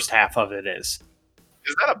least the first half of it is.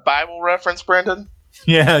 Is that a Bible reference, Brendan?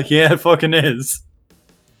 Yeah, it fucking is.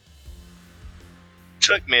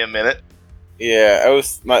 Took me a minute. Yeah, I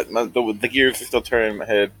was the gears are still turning in my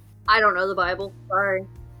head. I don't know the Bible. Sorry.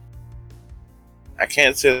 I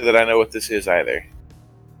can't say that I know what this is either.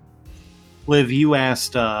 Liv, you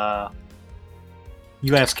asked Cass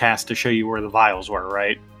to show you where the vials were,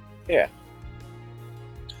 right? Yeah.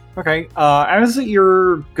 Okay, as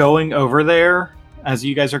you're going over there, as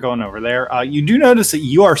you guys are going over there, you do notice that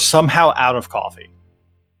you are somehow out of coffee.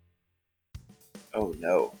 Oh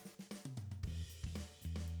no.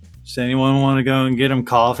 Does anyone want to go and get him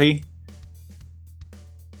coffee?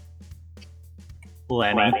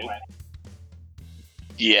 Lenny.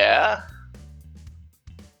 Yeah.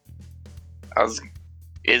 I was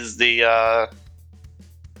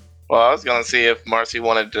gonna see if Marcy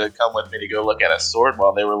wanted to come with me to go look at a sword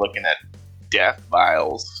while they were looking at death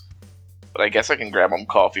vials. But I guess I can grab them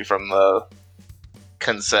coffee from the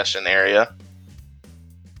concession area.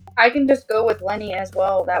 I can just go with Lenny as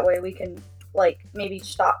well. That way we can, like, maybe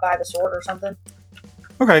stop by the sword or something.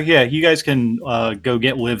 Okay, yeah, you guys can go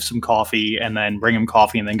get Liv some coffee and then bring him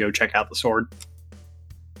coffee and then go check out the sword.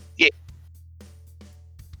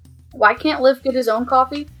 Why can't Liv get his own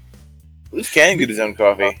coffee? Liv can get his own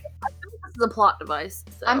coffee. This is a plot device.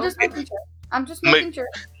 So. I'm just making sure. Making sure.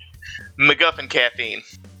 MacGuffin caffeine.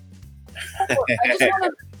 I just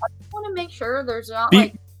want to make sure there's not, Be-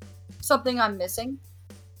 like, something I'm missing.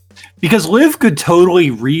 Because Liv could totally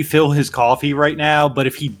refill his coffee right now, but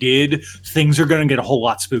if he did, things are going to get a whole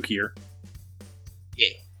lot spookier. Yeah.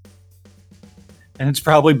 And it's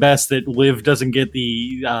probably best that Liv doesn't get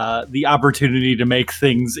the opportunity to make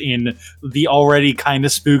things in the already kind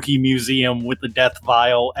of spooky museum with the death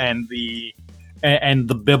vial and the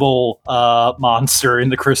Bibble monster in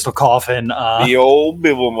the crystal coffin. The old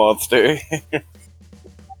Bibble monster.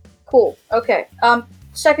 Cool. Okay.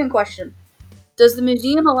 Second question. Does the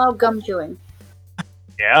museum allow gum chewing?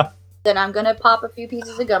 Yeah. Then I'm gonna pop a few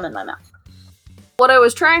pieces of gum in my mouth. What I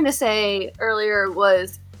was trying to say earlier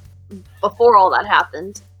was, before all that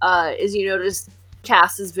happened, is you notice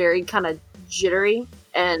Cass is very kind of jittery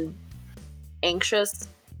and anxious.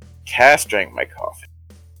 Cass drank my coffee.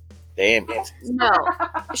 Damn it. No,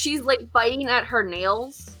 she's like biting at her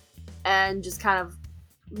nails and just kind of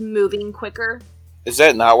moving quicker. Is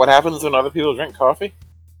that not what happens when other people drink coffee?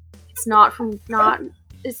 It's not from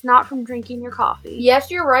drinking your coffee.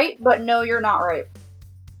 Yes, you're right, but no, you're not right.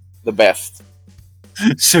 The best.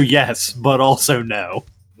 So yes, but also no.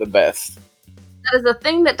 The best. That is a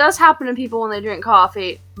thing that does happen to people when they drink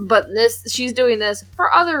coffee, but she's doing this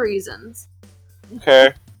for other reasons.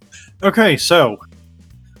 Okay. Okay, so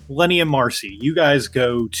Lenny and Marcy, you guys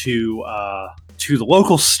go to the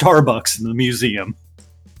local Starbucks in the museum.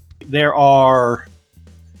 There are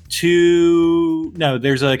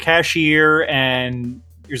there's a cashier and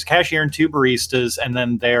two baristas, and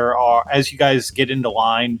then there are, as you guys get into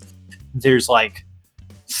line, there's like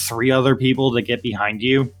 3 other people that get behind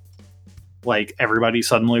you. Like, everybody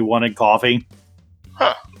suddenly wanted coffee.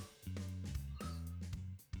 Huh.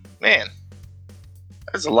 Man,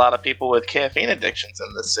 there's a lot of people with caffeine addictions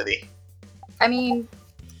in this city. I mean,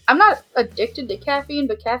 I'm not addicted to caffeine,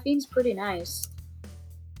 but caffeine's pretty nice.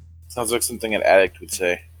 Sounds like something an addict would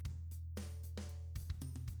say.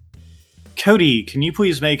 Cody, can you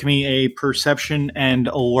please make me a perception and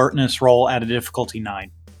alertness roll at a difficulty 9?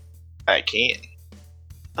 I can.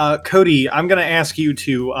 Cody, I'm going to ask you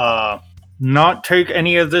to not take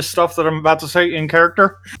any of this stuff that I'm about to say in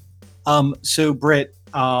character. So Britt,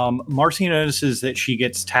 Marcy notices that she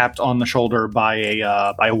gets tapped on the shoulder by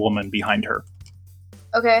a woman behind her.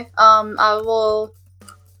 Okay, I will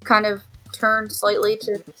kind of turn slightly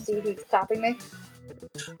to see who's tapping me.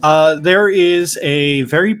 There is a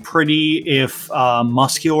very pretty, if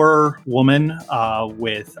muscular woman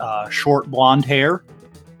with short blonde hair.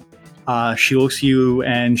 She looks at you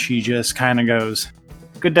and she just kind of goes,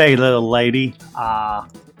 "Good day, little lady.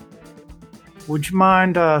 Would you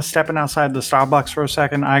mind stepping outside the Starbucks for a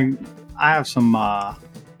second? I have some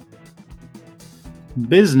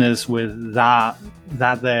business with that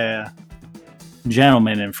there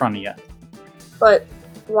gentleman in front of you." But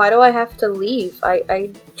why do I have to leave?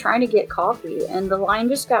 I'm trying to get coffee, and the line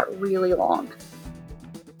just got really long.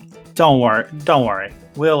 Don't worry.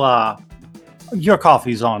 We'll your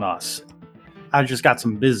coffee's on us. I just got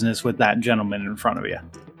some business with that gentleman in front of you.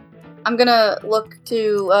 I'm gonna look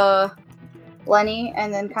to Lenny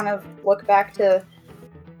and then kind of look back to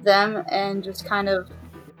them and just kind of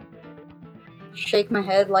shake my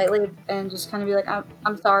head lightly and just kind of be like,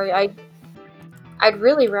 I'm sorry. I'd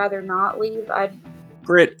really rather not leave.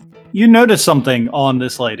 Britt, you notice something on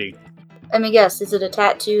this lady. Let me guess, is it a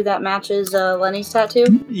tattoo that matches Lenny's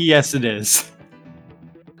tattoo? Yes, it is.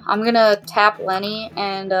 I'm gonna tap Lenny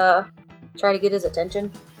and try to get his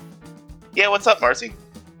attention. Yeah, what's up, Marcy?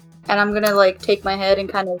 And I'm gonna like take my head and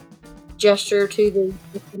kind of gesture to the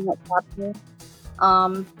person that tapped me.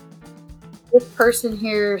 This person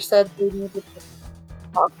here said they needed to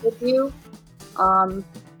talk with you, and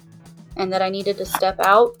that I needed to step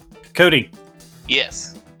out. Cody,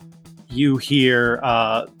 Yes. you hear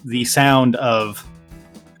the sound of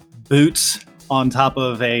boots on top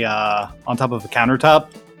of a countertop,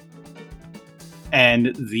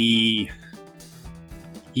 and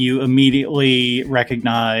you immediately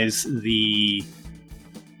recognize the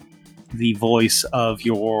voice of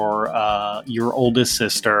your oldest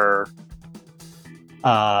sister,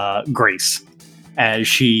 Grace, as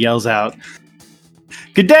she yells out,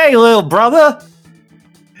 "Good day, little brother!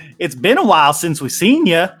 It's been a while since we've seen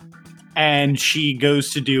you." And she goes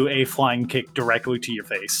to do a flying kick directly to your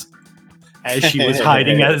face, as she was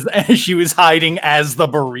hiding as the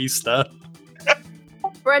barista.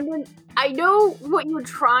 Brendan, I know what you were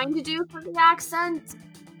trying to do for the accent,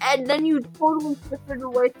 and then you totally shifted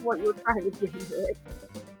away from what you were trying to do.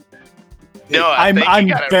 No, I'm think you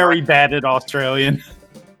got it very right, bad at Australian.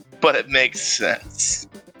 but it makes sense.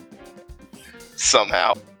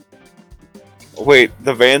 Somehow. Wait,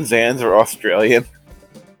 the Van Zans are Australian?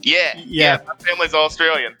 Yeah, my family's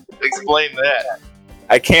Australian. Explain that.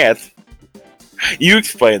 I can't. You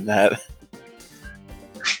explain that.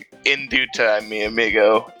 In due time, mi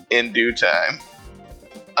amigo. In due time.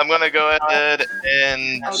 I'm gonna go ahead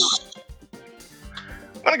and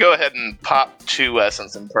pop 2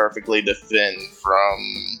 essence and perfectly defend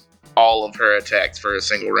from all of her attacks for a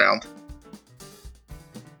single round.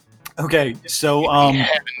 Okay, so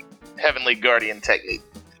Heavenly Guardian technique.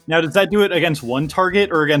 now does that do it against one target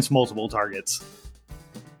or against multiple targets?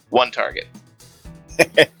 1 target.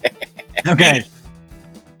 Okay.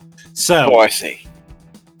 So Spicy.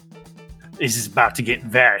 this is about to get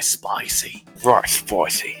very spicy. Right,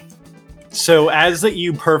 spicy. So as that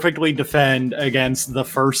you perfectly defend against the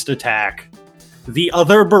first attack, the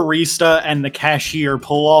other barista and the cashier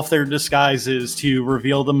pull off their disguises to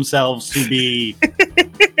reveal themselves to be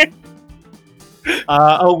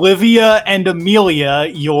Olivia and Amelia,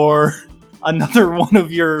 your another one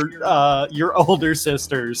of your older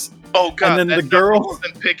sisters. Oh god, And then the that girl-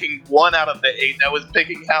 wasn't picking one out of the 8. That was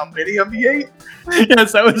picking how many of the 8?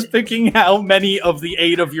 Yes, I was picking how many of the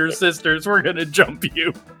 8 of your sisters were gonna jump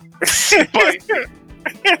you. But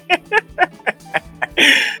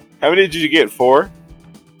How many did you get? 4?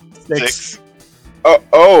 6.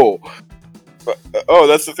 Oh,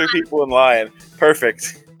 that's the 3 people in line.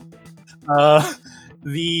 Perfect.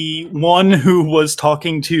 The one who was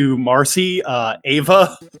talking to Marcy,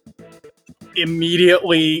 Ava,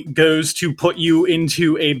 immediately goes to put you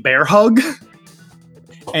into a bear hug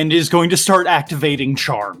and is going to start activating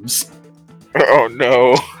charms. Oh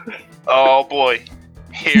no. Oh boy.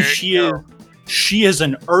 Here She is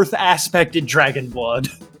an earth aspected dragon blood.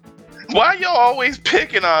 Why y'all always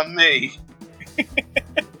picking on me?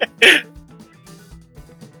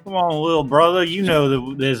 Come on, little brother, you know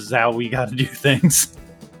that this is how we gotta do things.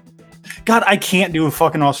 God, I can't do a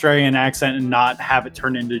fucking Australian accent and not have it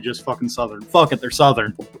turn into just fucking Southern. Fuck it, they're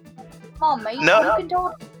Southern. Come on, mate. No. You can do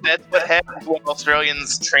it. That's what happens when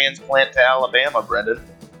Australians transplant to Alabama, Brendan.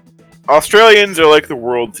 Australians are like the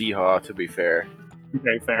world's Yeehaw, to be fair.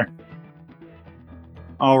 Okay, fair.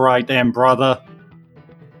 Alright then, brother.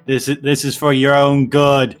 This is for your own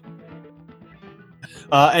good.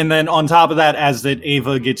 And then on top of that, as that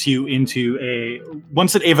Ava gets you into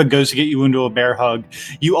once that Ava goes to get you into a bear hug,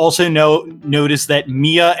 you also notice that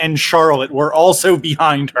Mia and Charlotte were also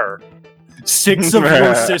behind her. 6 of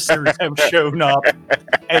your sisters have shown up,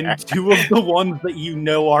 and 2 of the ones that you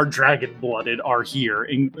know are dragon-blooded are here.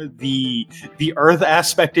 In the earth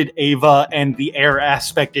aspected Ava and the air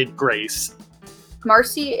aspected Grace.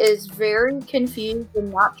 Marcy is very confused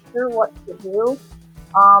and not sure what to do.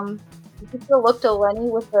 You just look to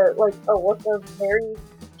Lenny with a look of very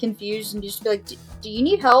confused and just be like, "Do you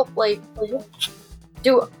need help? Like,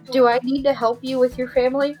 do I need to help you with your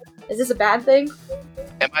family? Is this a bad thing?"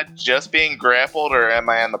 Am I just being grappled, or am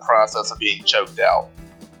I in the process of being choked out?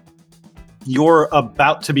 You're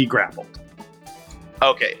about to be grappled.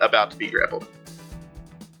 Okay, about to be grappled.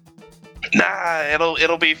 Nah,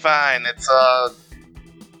 it'll be fine. It's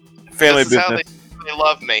Family this is business. how they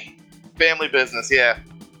love me. Family business, yeah.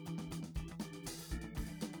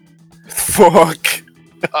 Fuck.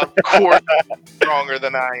 Of course, I'm stronger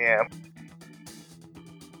than I am.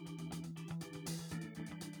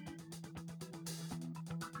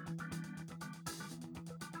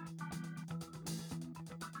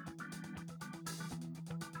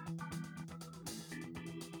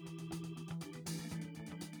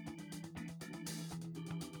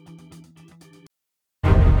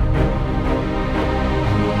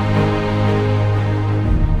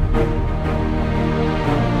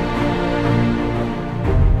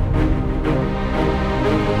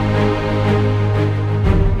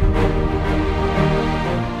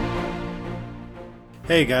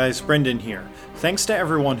 Hey guys, Brendan here. Thanks to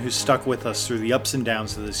everyone who stuck with us through the ups and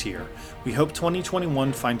downs of this year. We hope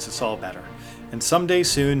 2021 finds us all better, and someday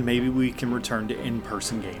soon maybe we can return to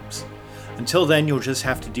in-person games. Until then, you'll just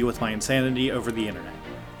have to deal with my insanity over the internet,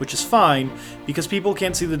 which is fine because people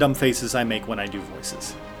can't see the dumb faces I make when I do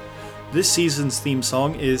voices. This season's theme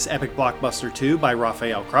song is Epic Blockbuster 2 by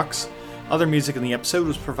Raphael Crux. Other music in the episode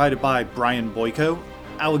was provided by Brian Boyko,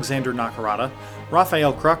 Alexander Nakarada,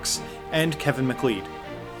 Raphael Crux, and Kevin McLeod.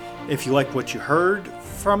 If you liked what you heard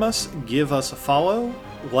from us, give us a follow,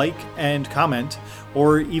 like, and comment,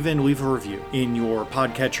 or even leave a review in your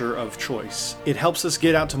podcatcher of choice. It helps us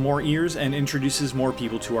get out to more ears and introduces more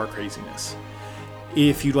people to our craziness.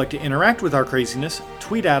 If you'd like to interact with our craziness,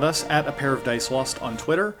 tweet at us at A Pair of Dice Lost on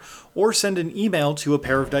Twitter, or send an email to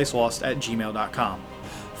apairofdicelost@gmail.com.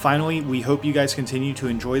 Finally, we hope you guys continue to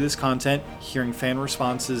enjoy this content. Hearing fan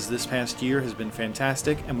responses this past year has been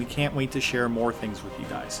fantastic, and we can't wait to share more things with you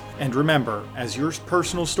guys. And remember, as your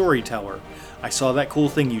personal storyteller, I saw that cool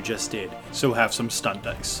thing you just did, so have some stunt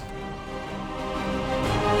dice.